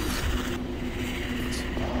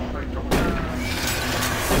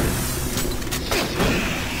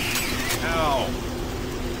 Ow!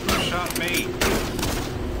 Who shot me?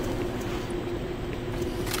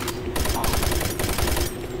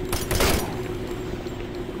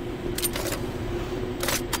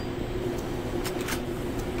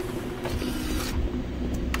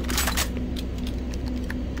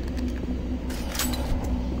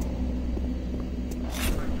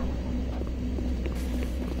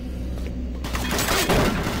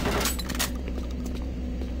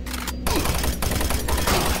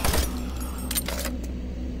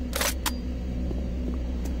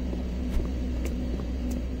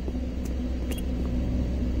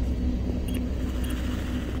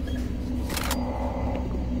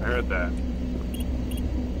 that.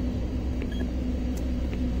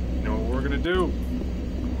 You know what we're gonna do?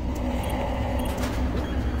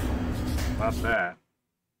 Not that.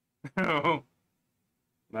 No.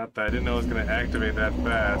 Not that. I didn't know it was gonna activate that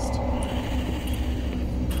fast.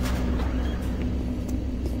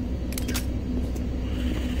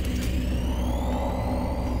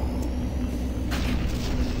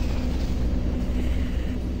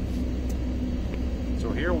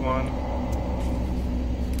 So here one.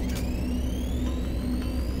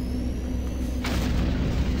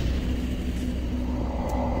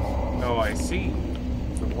 Oh, I see.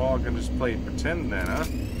 So we're all gonna just play pretend then, huh?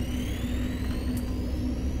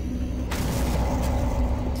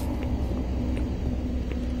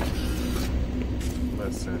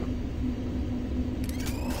 Listen.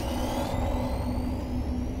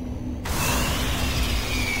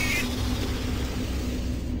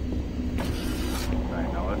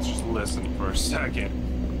 Alright, now let's just listen for a second.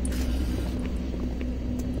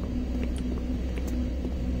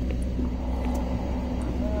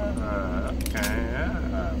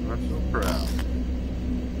 I'm so proud.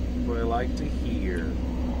 What I like to hear.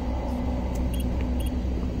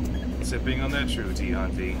 Sipping on that true tea,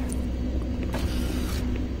 Hunty.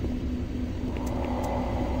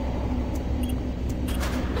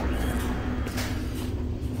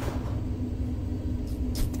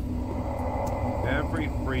 Every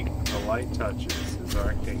freak the light touches is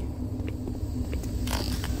our king.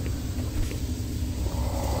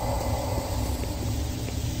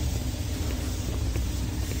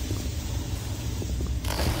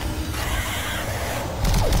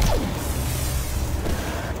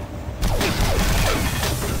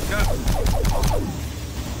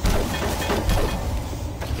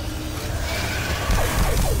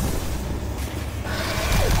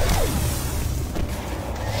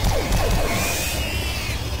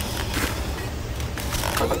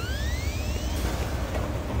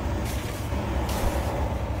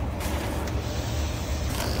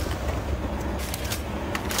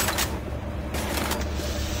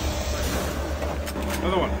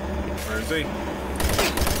 Another one. Where is he?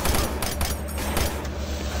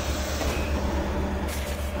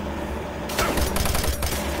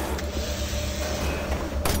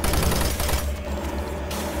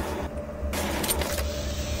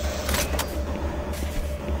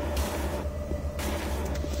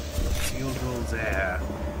 Seal Girl's air.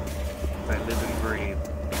 I live and breathe.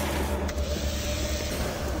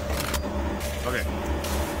 Okay.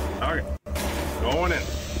 Okay. Going in.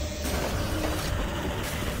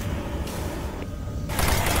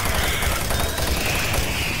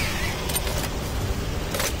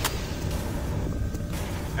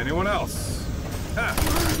 Anyone else? Ah,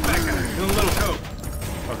 that guy in a little coat.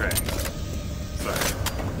 Okay. Sorry.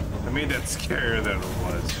 I made that scarier than it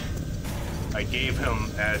was. I gave him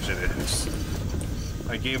adjectives.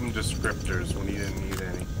 I gave him descriptors when he didn't need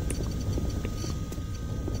any.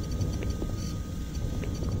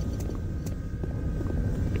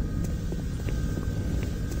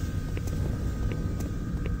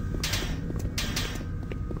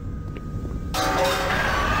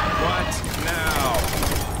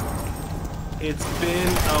 It's been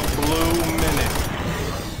a blue minute.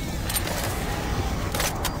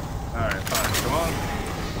 Alright, fine. Come on.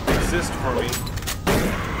 Exist for me.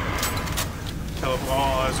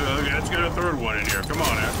 Let's get a third one in here. Come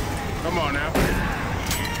on now. Come on now.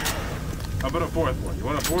 How about a fourth one? You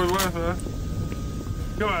want a fourth one? Huh?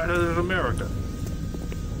 Come on, there's America.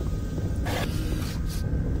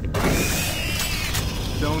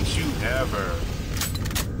 Don't you ever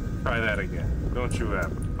try that again. Don't you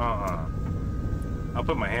ever. I'll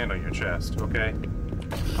put my hand on your chest, okay?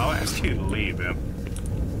 I'll ask you to leave him.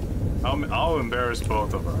 I'll embarrass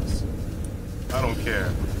both of us. I don't care.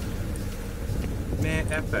 Man,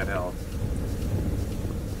 F that health.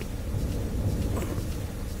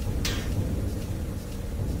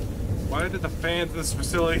 Why did the fans in this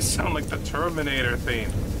facility sound like the Terminator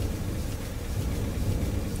theme?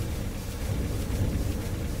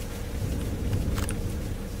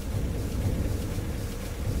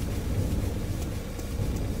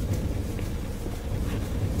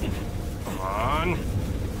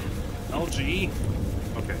 LG?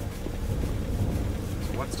 Okay.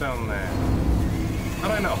 So what's down there?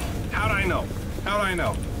 How'd I know? How'd I know? How'd I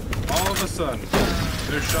know? All of a sudden,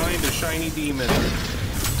 there shined a shiny demon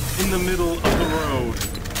in the middle of the road.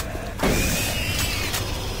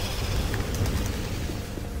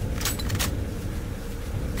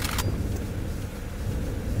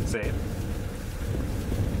 Save.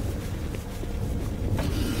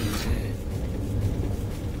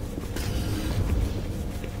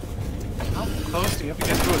 How close do you have to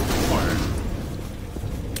get to it before?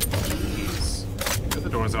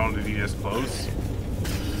 doors I don't need this close.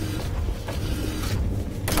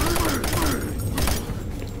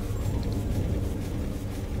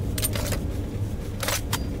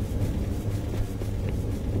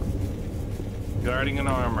 Guarding an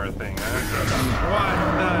armor thing, huh? What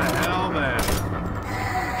the hell, man?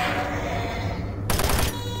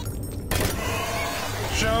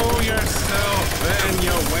 Show yourself, then,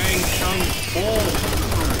 you Wang Chung fool!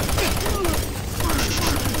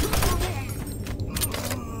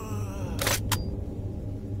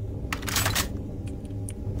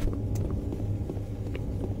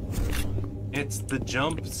 It's the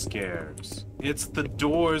jump scares. It's the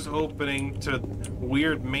doors opening to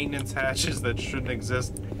weird maintenance hatches that shouldn't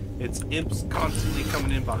exist. It's imps constantly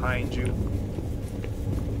coming in behind you.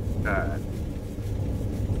 God.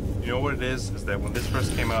 You know what it is? Is that when this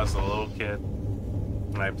first came out as a little kid,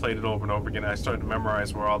 and I played it over and over again, I started to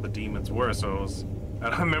memorize where all the demons were, so it was...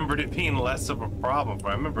 And I remembered it being less of a problem, but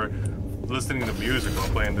I remember listening to music while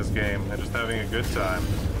playing this game and just having a good time.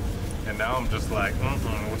 And now I'm just like,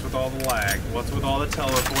 what's with all the lag? What's with all the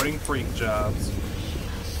teleporting freak jobs?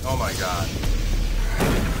 Oh my god.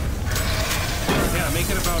 Yeah, make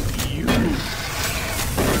it about you.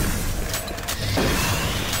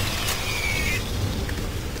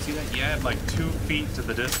 See that? You add like 2 feet to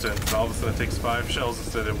the distance, and all of a sudden it takes 5 shells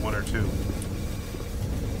instead of 1 or 2.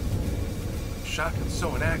 Shotgun's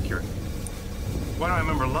so inaccurate. Why do I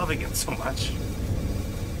remember loving it so much?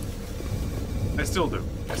 I still do.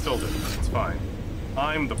 I still do. It's fine.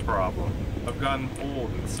 I'm the problem. I've gotten old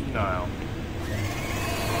and senile.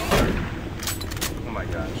 Oh my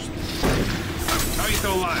gosh. How are you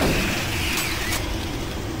still alive?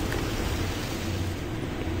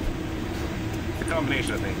 It's a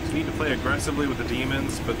combination of things. You need to play aggressively with the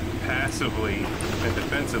demons, but passively and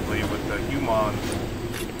defensively with the human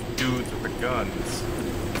dudes with the guns.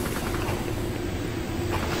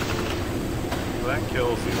 Well, that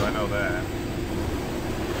kills you, I know that.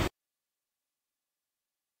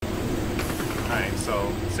 Alright,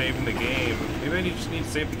 so saving the game. Maybe I just need to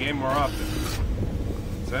save the game more often.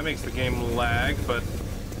 So that makes the game lag, but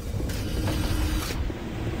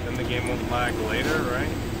then the game won't lag later, right?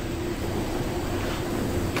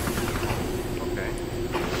 Okay.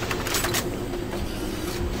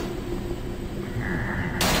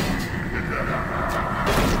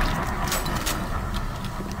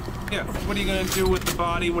 Yeah, what are you gonna do with the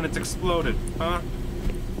body when it's exploded, huh?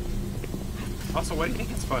 Also, why do you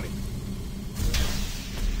think it's funny?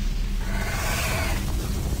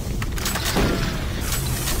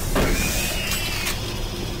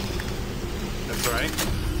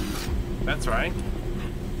 That's right.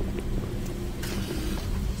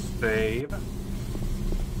 Save. There.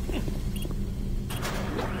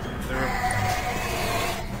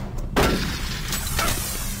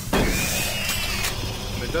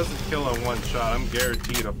 And it doesn't kill in one shot. I'm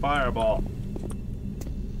guaranteed a fireball.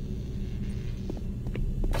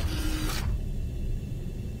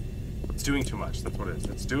 It's doing too much. That's what it is.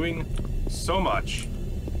 It's doing so much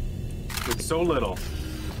with so little.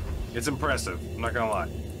 It's impressive. I'm not gonna lie.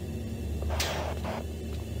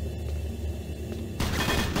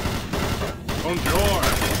 Bonjour!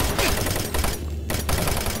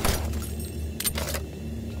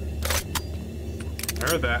 I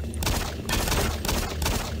heard that.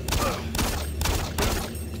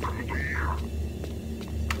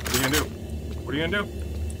 What are you gonna do? What are you gonna do?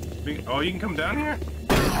 Oh, you can come down here?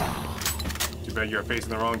 Too bad you're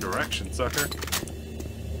facing the wrong direction, sucker.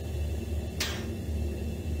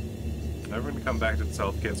 Never gonna come back to the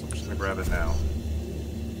self kit, so I'm just gonna grab it now.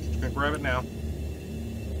 Just gonna grab it now.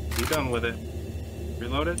 Be done with it.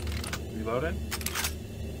 Reload it. Reload it.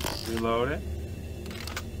 Reload it.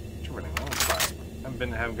 What you running on plasma?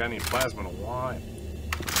 Haven't got any plasma in a while.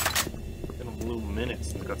 Been a blue minute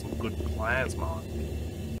since I got some good plasma on.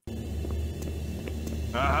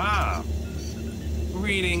 Aha!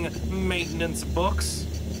 Reading maintenance books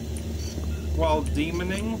while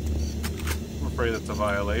demoning. I'm afraid that's a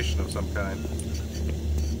violation of some kind.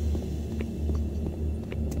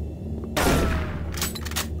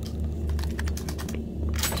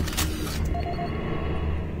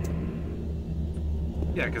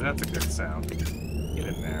 Yeah, because that's a good sound. Get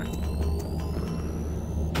in there.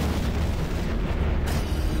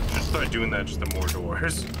 I'll start doing that just to more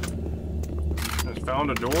doors. Just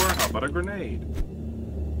found a door? How about a grenade?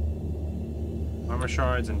 Armor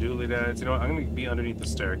shards and dooly-dads. You know what? I'm going to be underneath the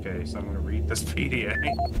staircase. I'm going to read this PDA.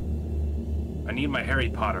 I need my Harry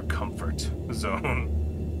Potter comfort zone.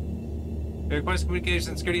 Request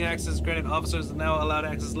communications security access granted. Officers are now allowed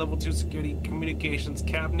access level 2 security communications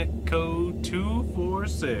cabinet code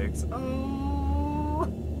 246. Oh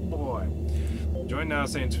boy. Join now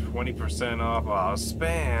saying 20% off. Aw,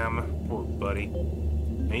 spam. Poor buddy.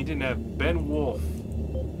 And he didn't have Ben Wolf.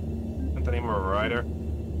 Isn't the name of a writer?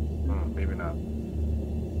 Maybe not.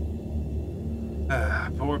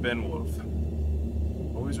 Poor Ben Wolf.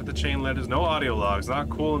 Always with the chain letters. No audio logs. Not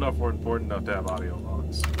cool enough or important enough to have audio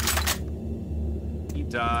logs. He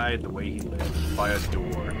died the way he lived. By a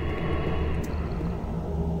door.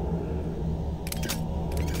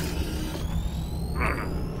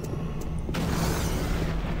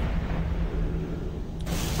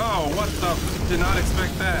 Oh, what the? Did not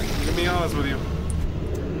expect that. To be honest with you.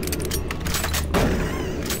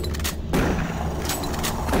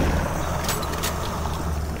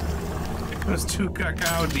 There's 2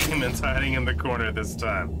 cacao demons hiding in the corner this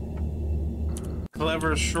time.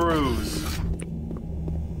 Clever shrews.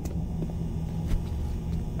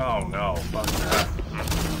 Oh no, fuck that.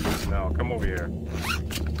 No, come over here.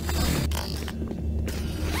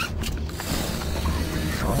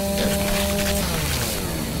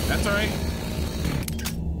 That's alright.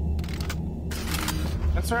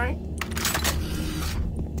 That's alright.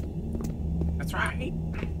 That's right.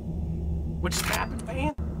 What just happened,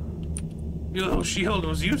 man? Your little shield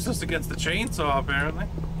was useless against the chainsaw, apparently.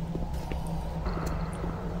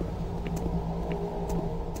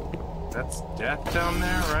 That's death down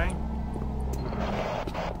there, right?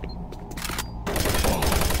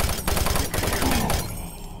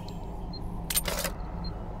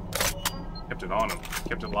 Kept it on him.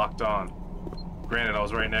 Kept it locked on. Granted, I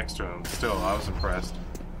was right next to him. Still, I was impressed.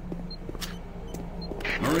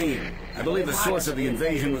 Marine, I believe the source of the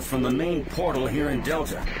invasion was from the main portal here in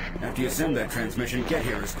Delta. After you send that transmission, get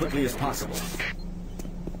here as quickly as possible.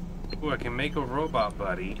 Ooh, I can make a robot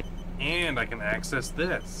buddy, and I can access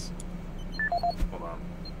this. Hold on.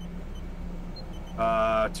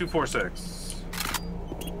 246.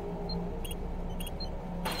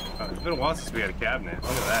 It's been a while since we had a cabinet.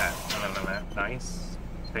 Look at that. Nice.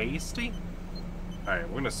 Tasty. Alright,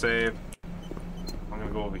 we're gonna save. I'm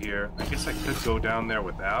gonna go over here. I guess I could go down there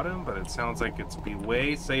without him, but it sounds like it'd be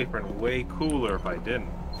way safer and way cooler if I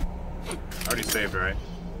didn't. I already saved, right?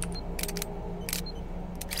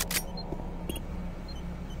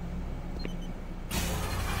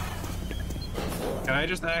 Can I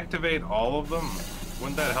just activate all of them?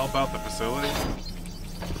 Wouldn't that help out the facility?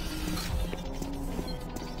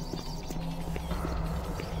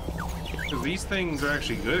 Because these things are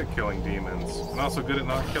actually good at killing demons, and also good at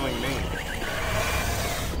not killing me.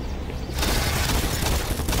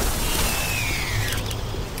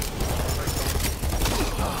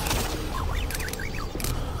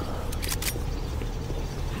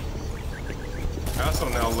 I also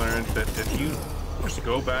now learned that if you just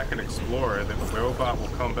go back and explore, then the robot will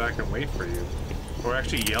come back and wait for you. Or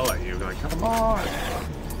actually yell at you, like, come on!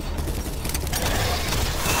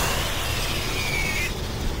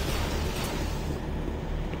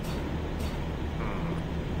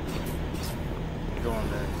 Go on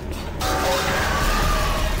there.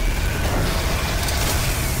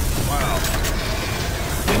 Wow.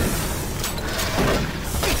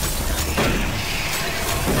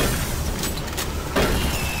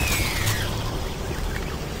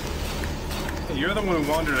 You're the one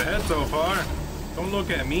who wandered ahead so far. Don't look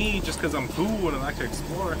at me just because I'm cool and I like to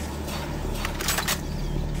explore.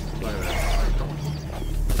 Look at that.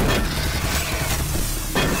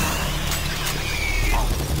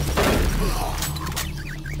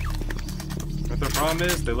 But the problem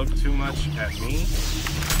is, they look too much at me.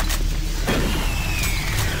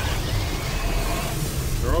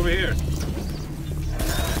 They're over here.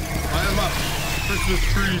 Line them up. Christmas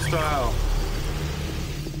tree style.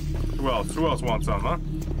 Who else wants some, huh?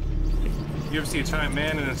 You ever see a giant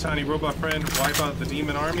man and a tiny robot friend wipe out the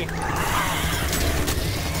demon army?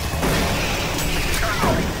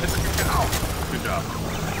 Good job.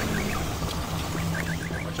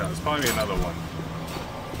 Watch out, there's probably another one.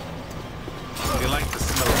 They like to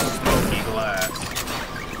smell smoky glass.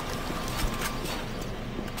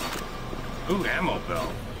 Ooh, ammo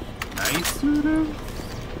belt. Nice.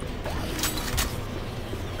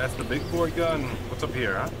 That's the big boy gun. What's up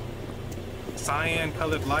here, huh? Cyan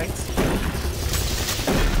colored lights.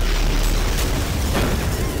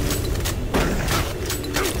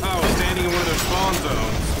 Oh, standing in one of their spawn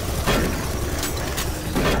zones.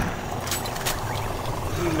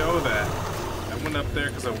 Didn't know that. I went up there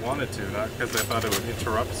because I wanted to, not because I thought it would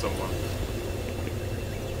interrupt someone.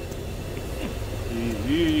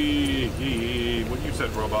 What you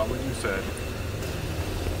said, robot? What you said?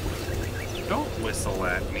 Don't whistle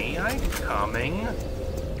at me. I'm coming.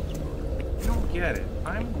 You don't get it.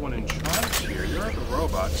 I'm the one in charge here. You're the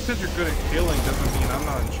robot. Just because you're good at killing doesn't mean I'm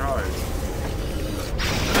not in charge.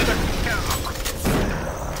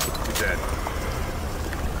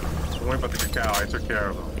 about the cacao. I took care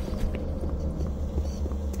of them.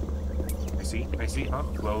 I see, huh?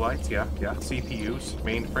 Low lights, yeah. CPUs,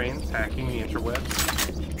 mainframes, hacking the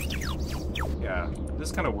interwebs. Yeah, this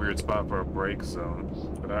is kind of a weird spot for a break zone,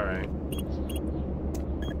 but alright.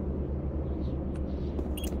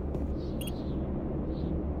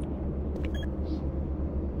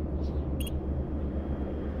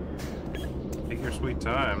 Take your sweet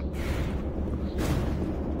time.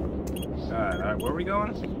 Alright, where are we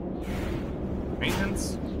going?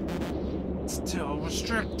 Maintenance? Still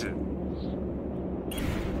restricted.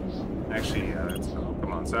 Actually, yeah, that's no.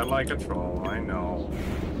 Come on, satellite control. I know.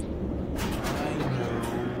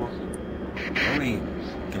 Marine,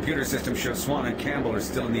 computer system shows Swan and Campbell are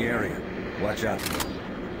still in the area. Watch out.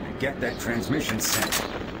 And get that transmission sent.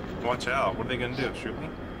 Watch out. What are they gonna do? Shoot me?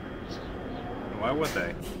 Why would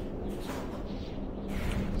they?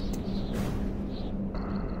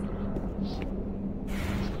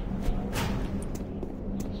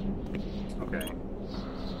 Okay.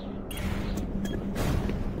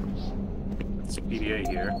 It's PDA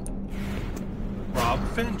here. Rob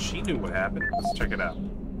Finch, he knew what happened. Let's check it out.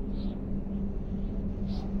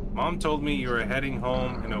 Mom told me you were heading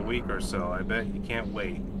home in a week or so. I bet you can't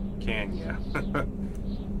wait, can ya?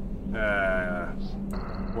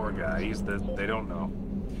 Poor guy. They don't know.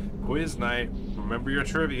 Quiz night. Remember your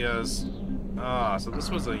trivias. Ah, so this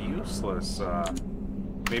was a useless.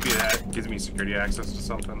 Maybe that gives me security access to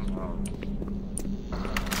something.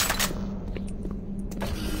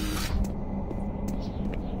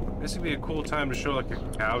 This would be a cool time to show like a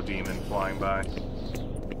cow demon flying by.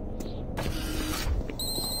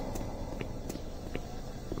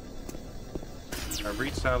 I've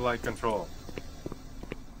reached satellite control.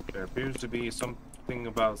 There appears to be something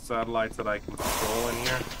about satellites that I can control in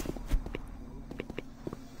here.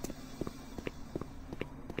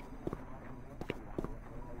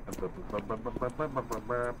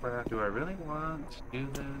 Do I really want to do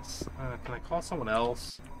this? Can I call someone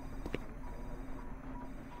else?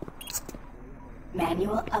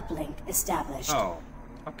 Manual uplink established. Oh,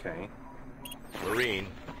 okay. Marine,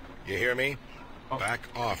 you hear me? Oh. Back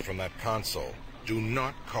off from that console. Do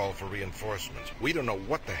not call for reinforcements. We don't know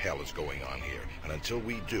what the hell is going on here, and until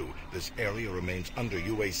we do, this area remains under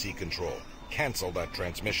UAC control. Cancel that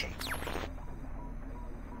transmission.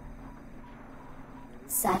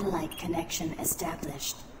 Satellite connection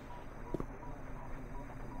established.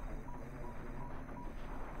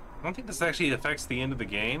 I don't think this actually affects the end of the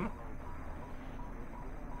game.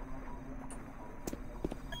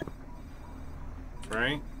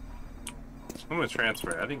 Right? I'm gonna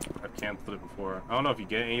transfer it. I think I've canceled it before. I don't know if you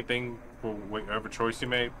get anything for whatever choice you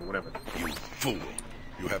made, but whatever. You fool!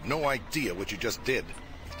 You have no idea what you just did.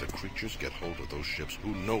 If the creatures get hold of those ships,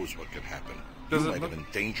 who knows what could happen? You might have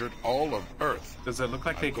endangered all of Earth. Does it look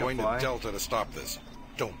like they can fly? I'm going to Delta to stop this.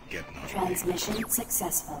 Don't get naughty. Transmission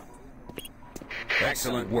successful.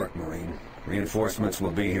 Excellent work, Marine. Reinforcements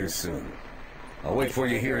will be here soon. I'll wait for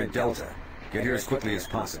you here at Delta. Get here as quickly as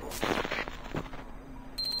possible.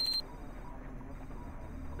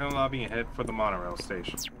 Lobby and head for the monorail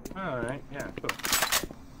station. Alright, yeah, cool.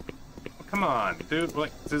 Well, come on, dude.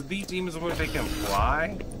 Like, does these demons look like they can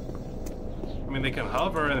fly? I mean, they can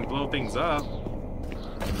hover and blow things up.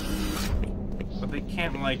 But they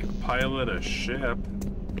can't, like, pilot a ship.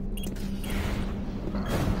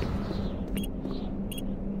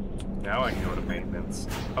 Now I can go to maintenance.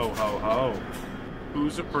 Ho, ho, ho.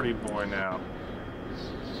 Who's a pretty boy now?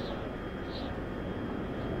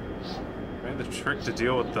 Maybe the trick to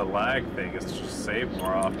deal with the lag thing is to just save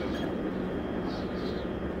more often.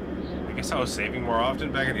 I guess I was saving more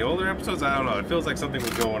often back in the older episodes? I don't know. It feels like something was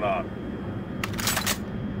going on.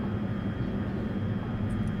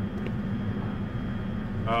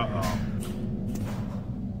 Uh-oh.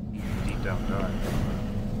 Deep down dark.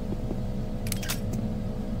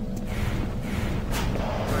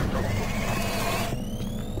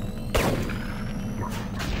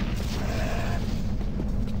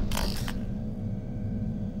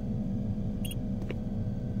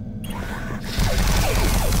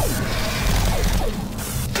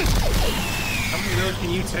 Can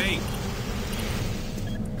you take?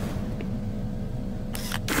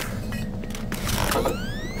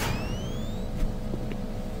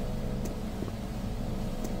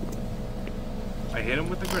 I hit him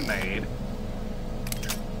with a grenade.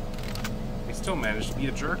 He still managed to be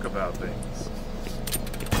a jerk about things.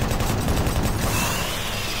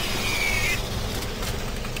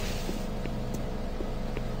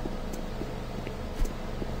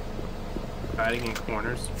 Hiding in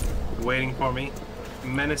corners, waiting for me.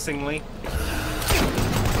 Menacingly.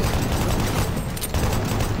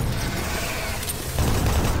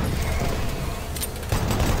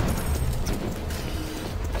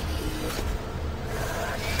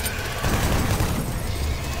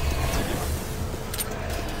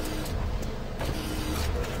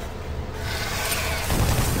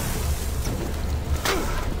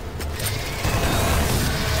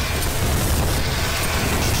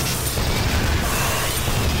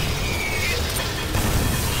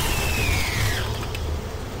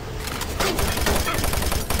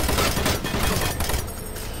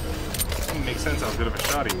 makes sense how good of a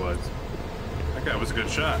shot he was. That guy was a good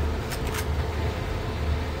shot.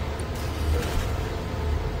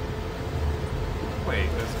 Wait,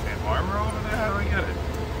 there's an armor over there? How do I get it?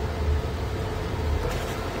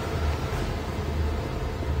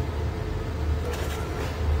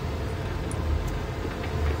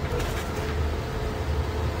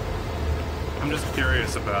 I'm just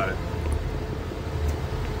curious about it.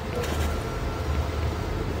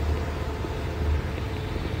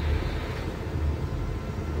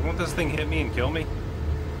 Won't this thing hit me and kill me?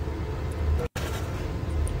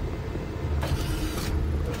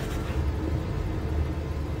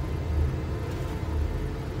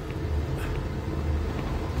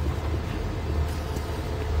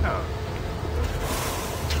 Oh.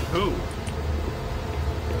 Who?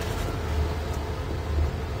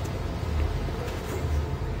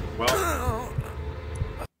 Well.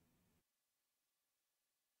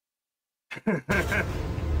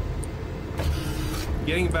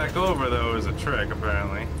 Getting back over, though, is a trick,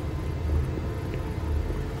 apparently.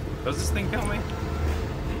 Does this thing kill me?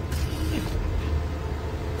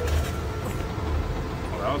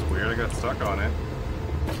 Well, that was weird. I got stuck on it.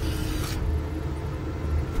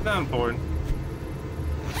 Not important.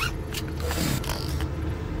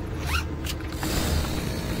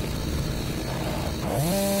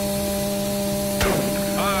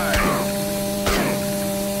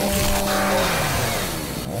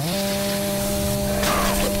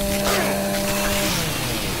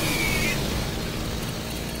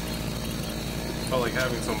 Felt like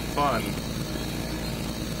having some fun.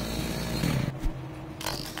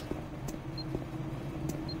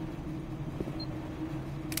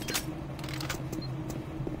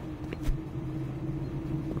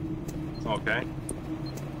 Okay.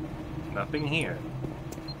 Nothing here.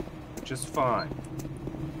 Which is fine.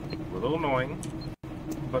 A little annoying,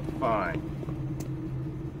 but fine.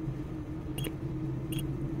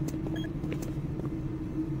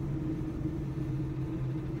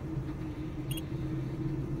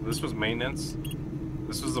 This was maintenance.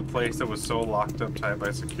 This was a place that was so locked up tight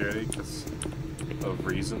by security because of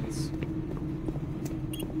reasons.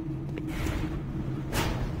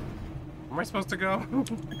 Where am I supposed to go?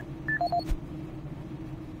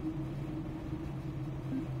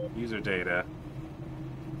 User data.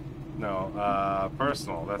 No,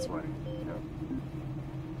 personal, that's right. Yeah.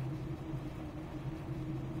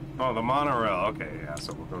 Oh, the monorail. Okay, yeah,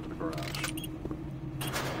 so we'll go to the garage.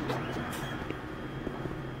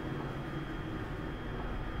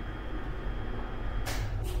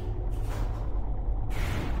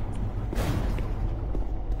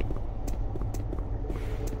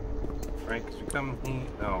 Right, 'cause you come here.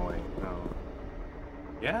 Oh, wait, no.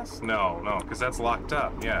 Yes? No, because that's locked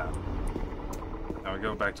up, yeah. Now we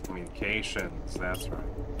go back to communications, that's right.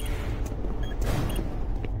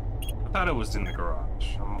 I thought it was in the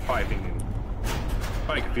garage. I'm probably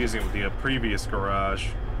confusing it with the previous garage.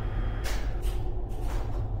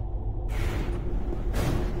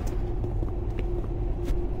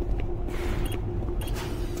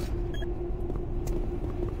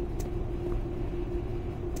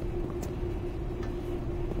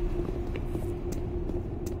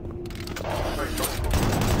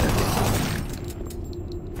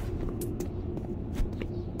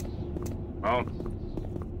 Well,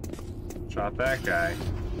 shot that guy.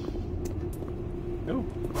 Ooh.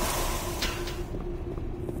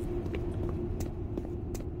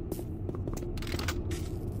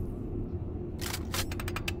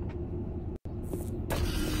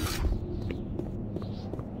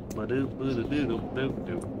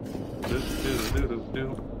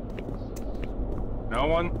 No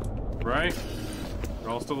one? Right? They're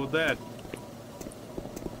all still dead.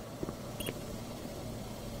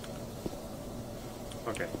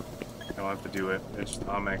 Okay. I don't have to do it. It just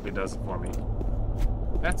automatically does it for me.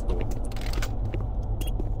 That's cool.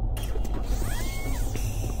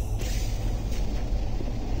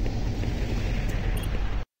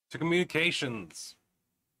 To communications.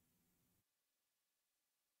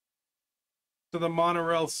 To the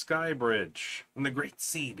monorail sky bridge and the great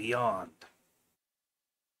sea beyond.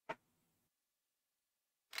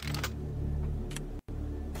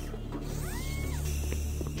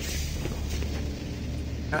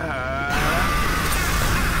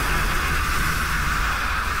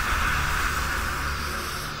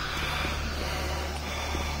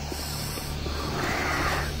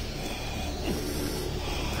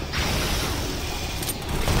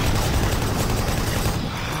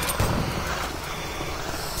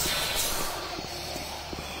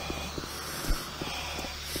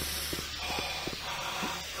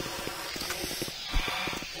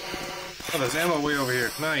 Oh, there's ammo way over here.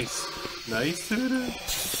 Nice. Nice.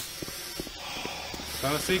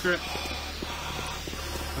 Not a secret.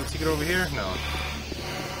 No secret over here? No.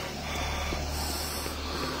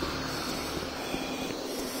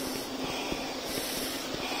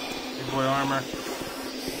 Big boy armor.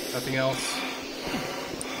 Nothing else.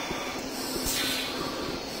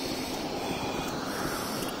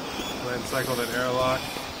 Go ahead and cycle that airlock.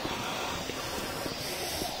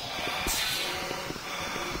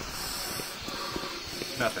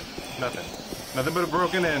 Nothing. Nothing. Nothing but a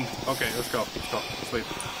broken end. Okay, let's go. Let's go. Sleep. I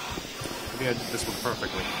think I did this one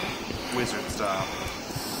perfectly. Wizard style.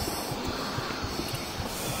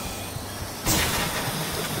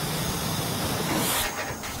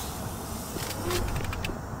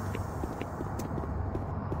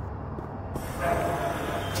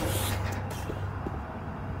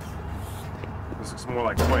 This looks more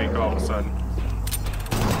like Quake all of a sudden.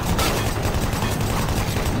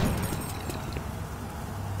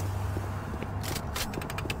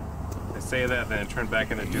 Say that, then it turned back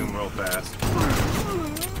into Doom real fast.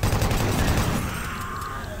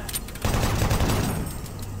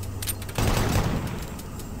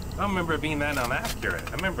 I don't remember it being that inaccurate.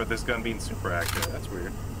 I remember this gun being super accurate. That's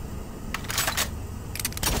weird.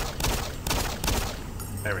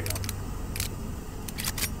 There we go.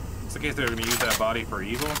 It's the case they're going to use that body for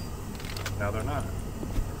evil. Now they're not.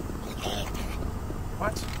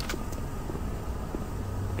 What?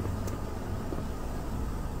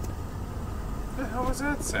 What the hell was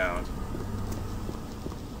that sound?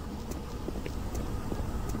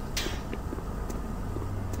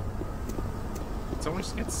 Did someone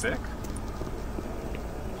just get sick?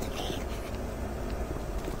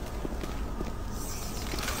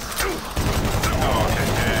 Oh, okay,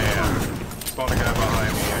 yeah. Spawned a guy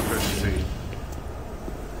behind me, I couldn't see.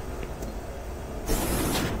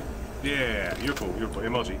 Yeah, you're cool.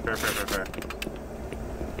 Emoji, fair.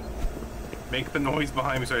 Make the noise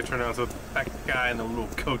behind me so I turn around so that guy in the little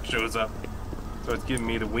coat shows up. So it's giving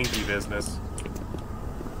me the winky business.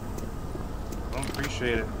 I don't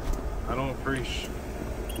appreciate it. I don't appreciate.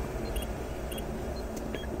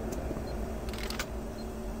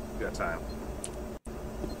 We got time.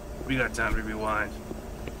 We got time to rewind.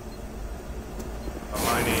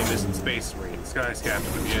 My name is Space Marine, Sky's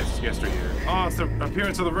Captain of yesteryear. Oh, it's the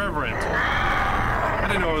appearance of the Reverend. I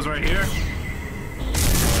didn't know it was right here.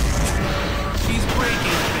 He's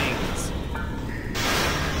breaking things.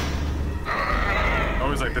 I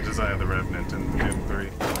always like the design of the Revenant in Doom 3.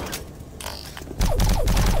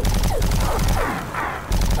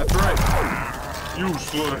 That's right.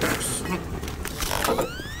 Useless.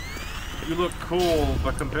 You look cool,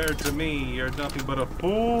 but compared to me, you're nothing but a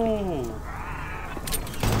fool.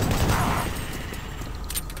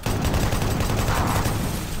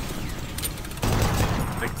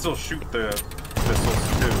 They can still shoot the missiles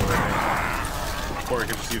too, I think. Or I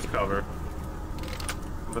can just use cover.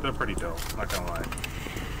 But they're pretty dope, not gonna lie.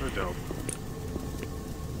 They're dope.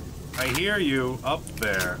 I hear you up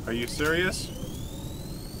there. Are you serious?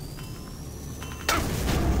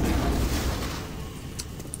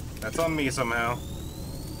 That's on me somehow.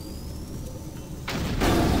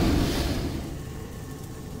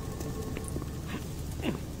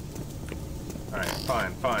 Alright,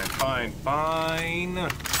 fine.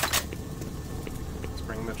 Let's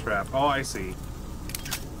bring the trap. Oh, I see.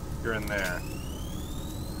 You're in there.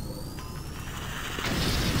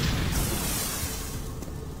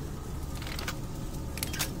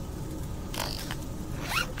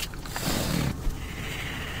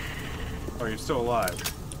 Oh, you're still alive.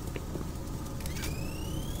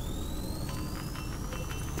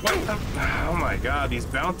 What the? Oh my god, these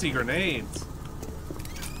bouncy grenades.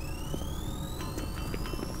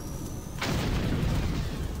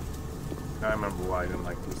 I remember why I didn't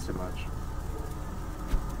like these too much.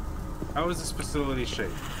 How is this facility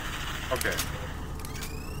shaped? Okay.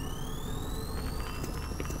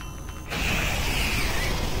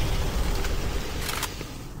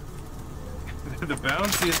 The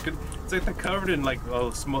bouncy is good. It's like they're covered in like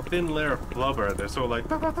a small thin layer of blubber. They're so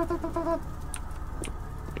like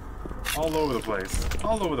all over the place.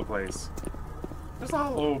 All over the place. Just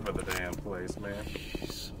all over the damn place, man.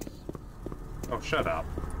 Oh, shut up.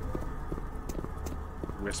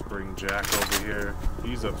 Whispering Jack over here.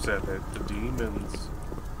 He's upset that the demons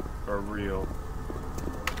are real.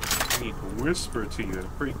 I need to whisper to you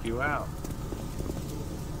and freak you out.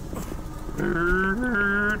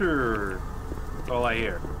 Herder. That's all I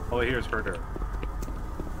hear. All I hear is herder.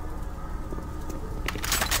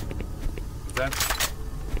 Is that...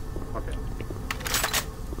 Okay.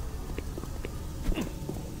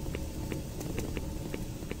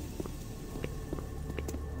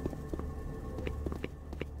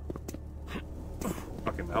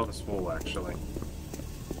 Okay, now this full actually.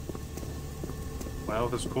 Well,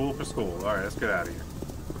 this is cool for school. Alright, let's get out of here.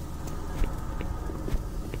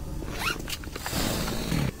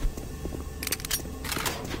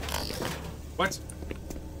 What?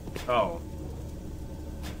 Oh.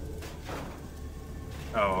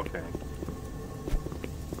 Oh, okay.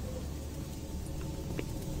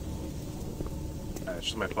 It's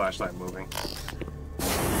just my flashlight moving.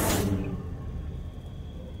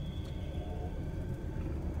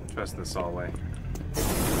 Trust this all way.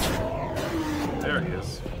 There he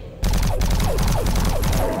is.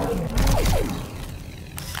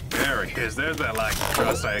 There he is. There's that lack of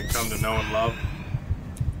trust I had come to know and love.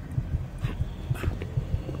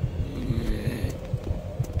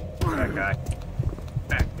 That guy.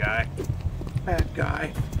 That guy. That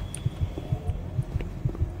guy.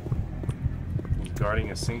 He's guarding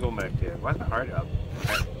a single mech kit. Why the heart up?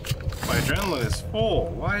 My adrenaline is full.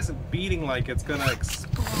 Why is it beating like it's gonna explode?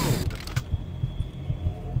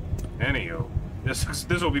 Anywho, this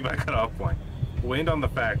will be my cutoff point. We'll end on the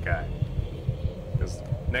fat guy. Because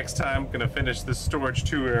next time, I'm gonna finish this storage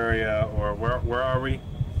 2 area, or where are we?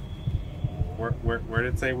 Where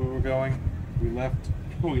did it say we were going? We left.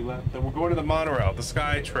 We left. Then we're going to the monorail, the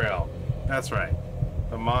Sky Trail. That's right,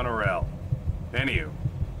 the monorail. Anywho,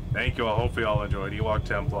 thank you all. Hopefully, you all enjoyed Ewok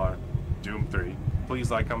Templar, Doom 3. Please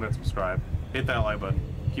like, comment, and subscribe. Hit that like button.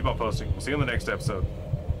 Keep on posting. We'll see you in the next episode.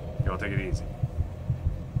 Y'all take it easy.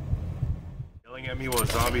 Yelling at me while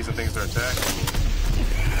zombies and things are attacked.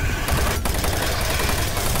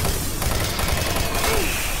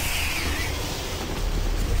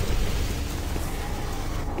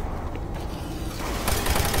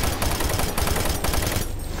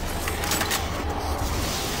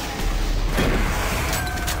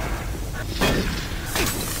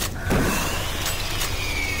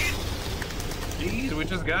 Jeez, we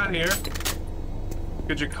just got here.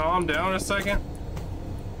 Could you calm down a second?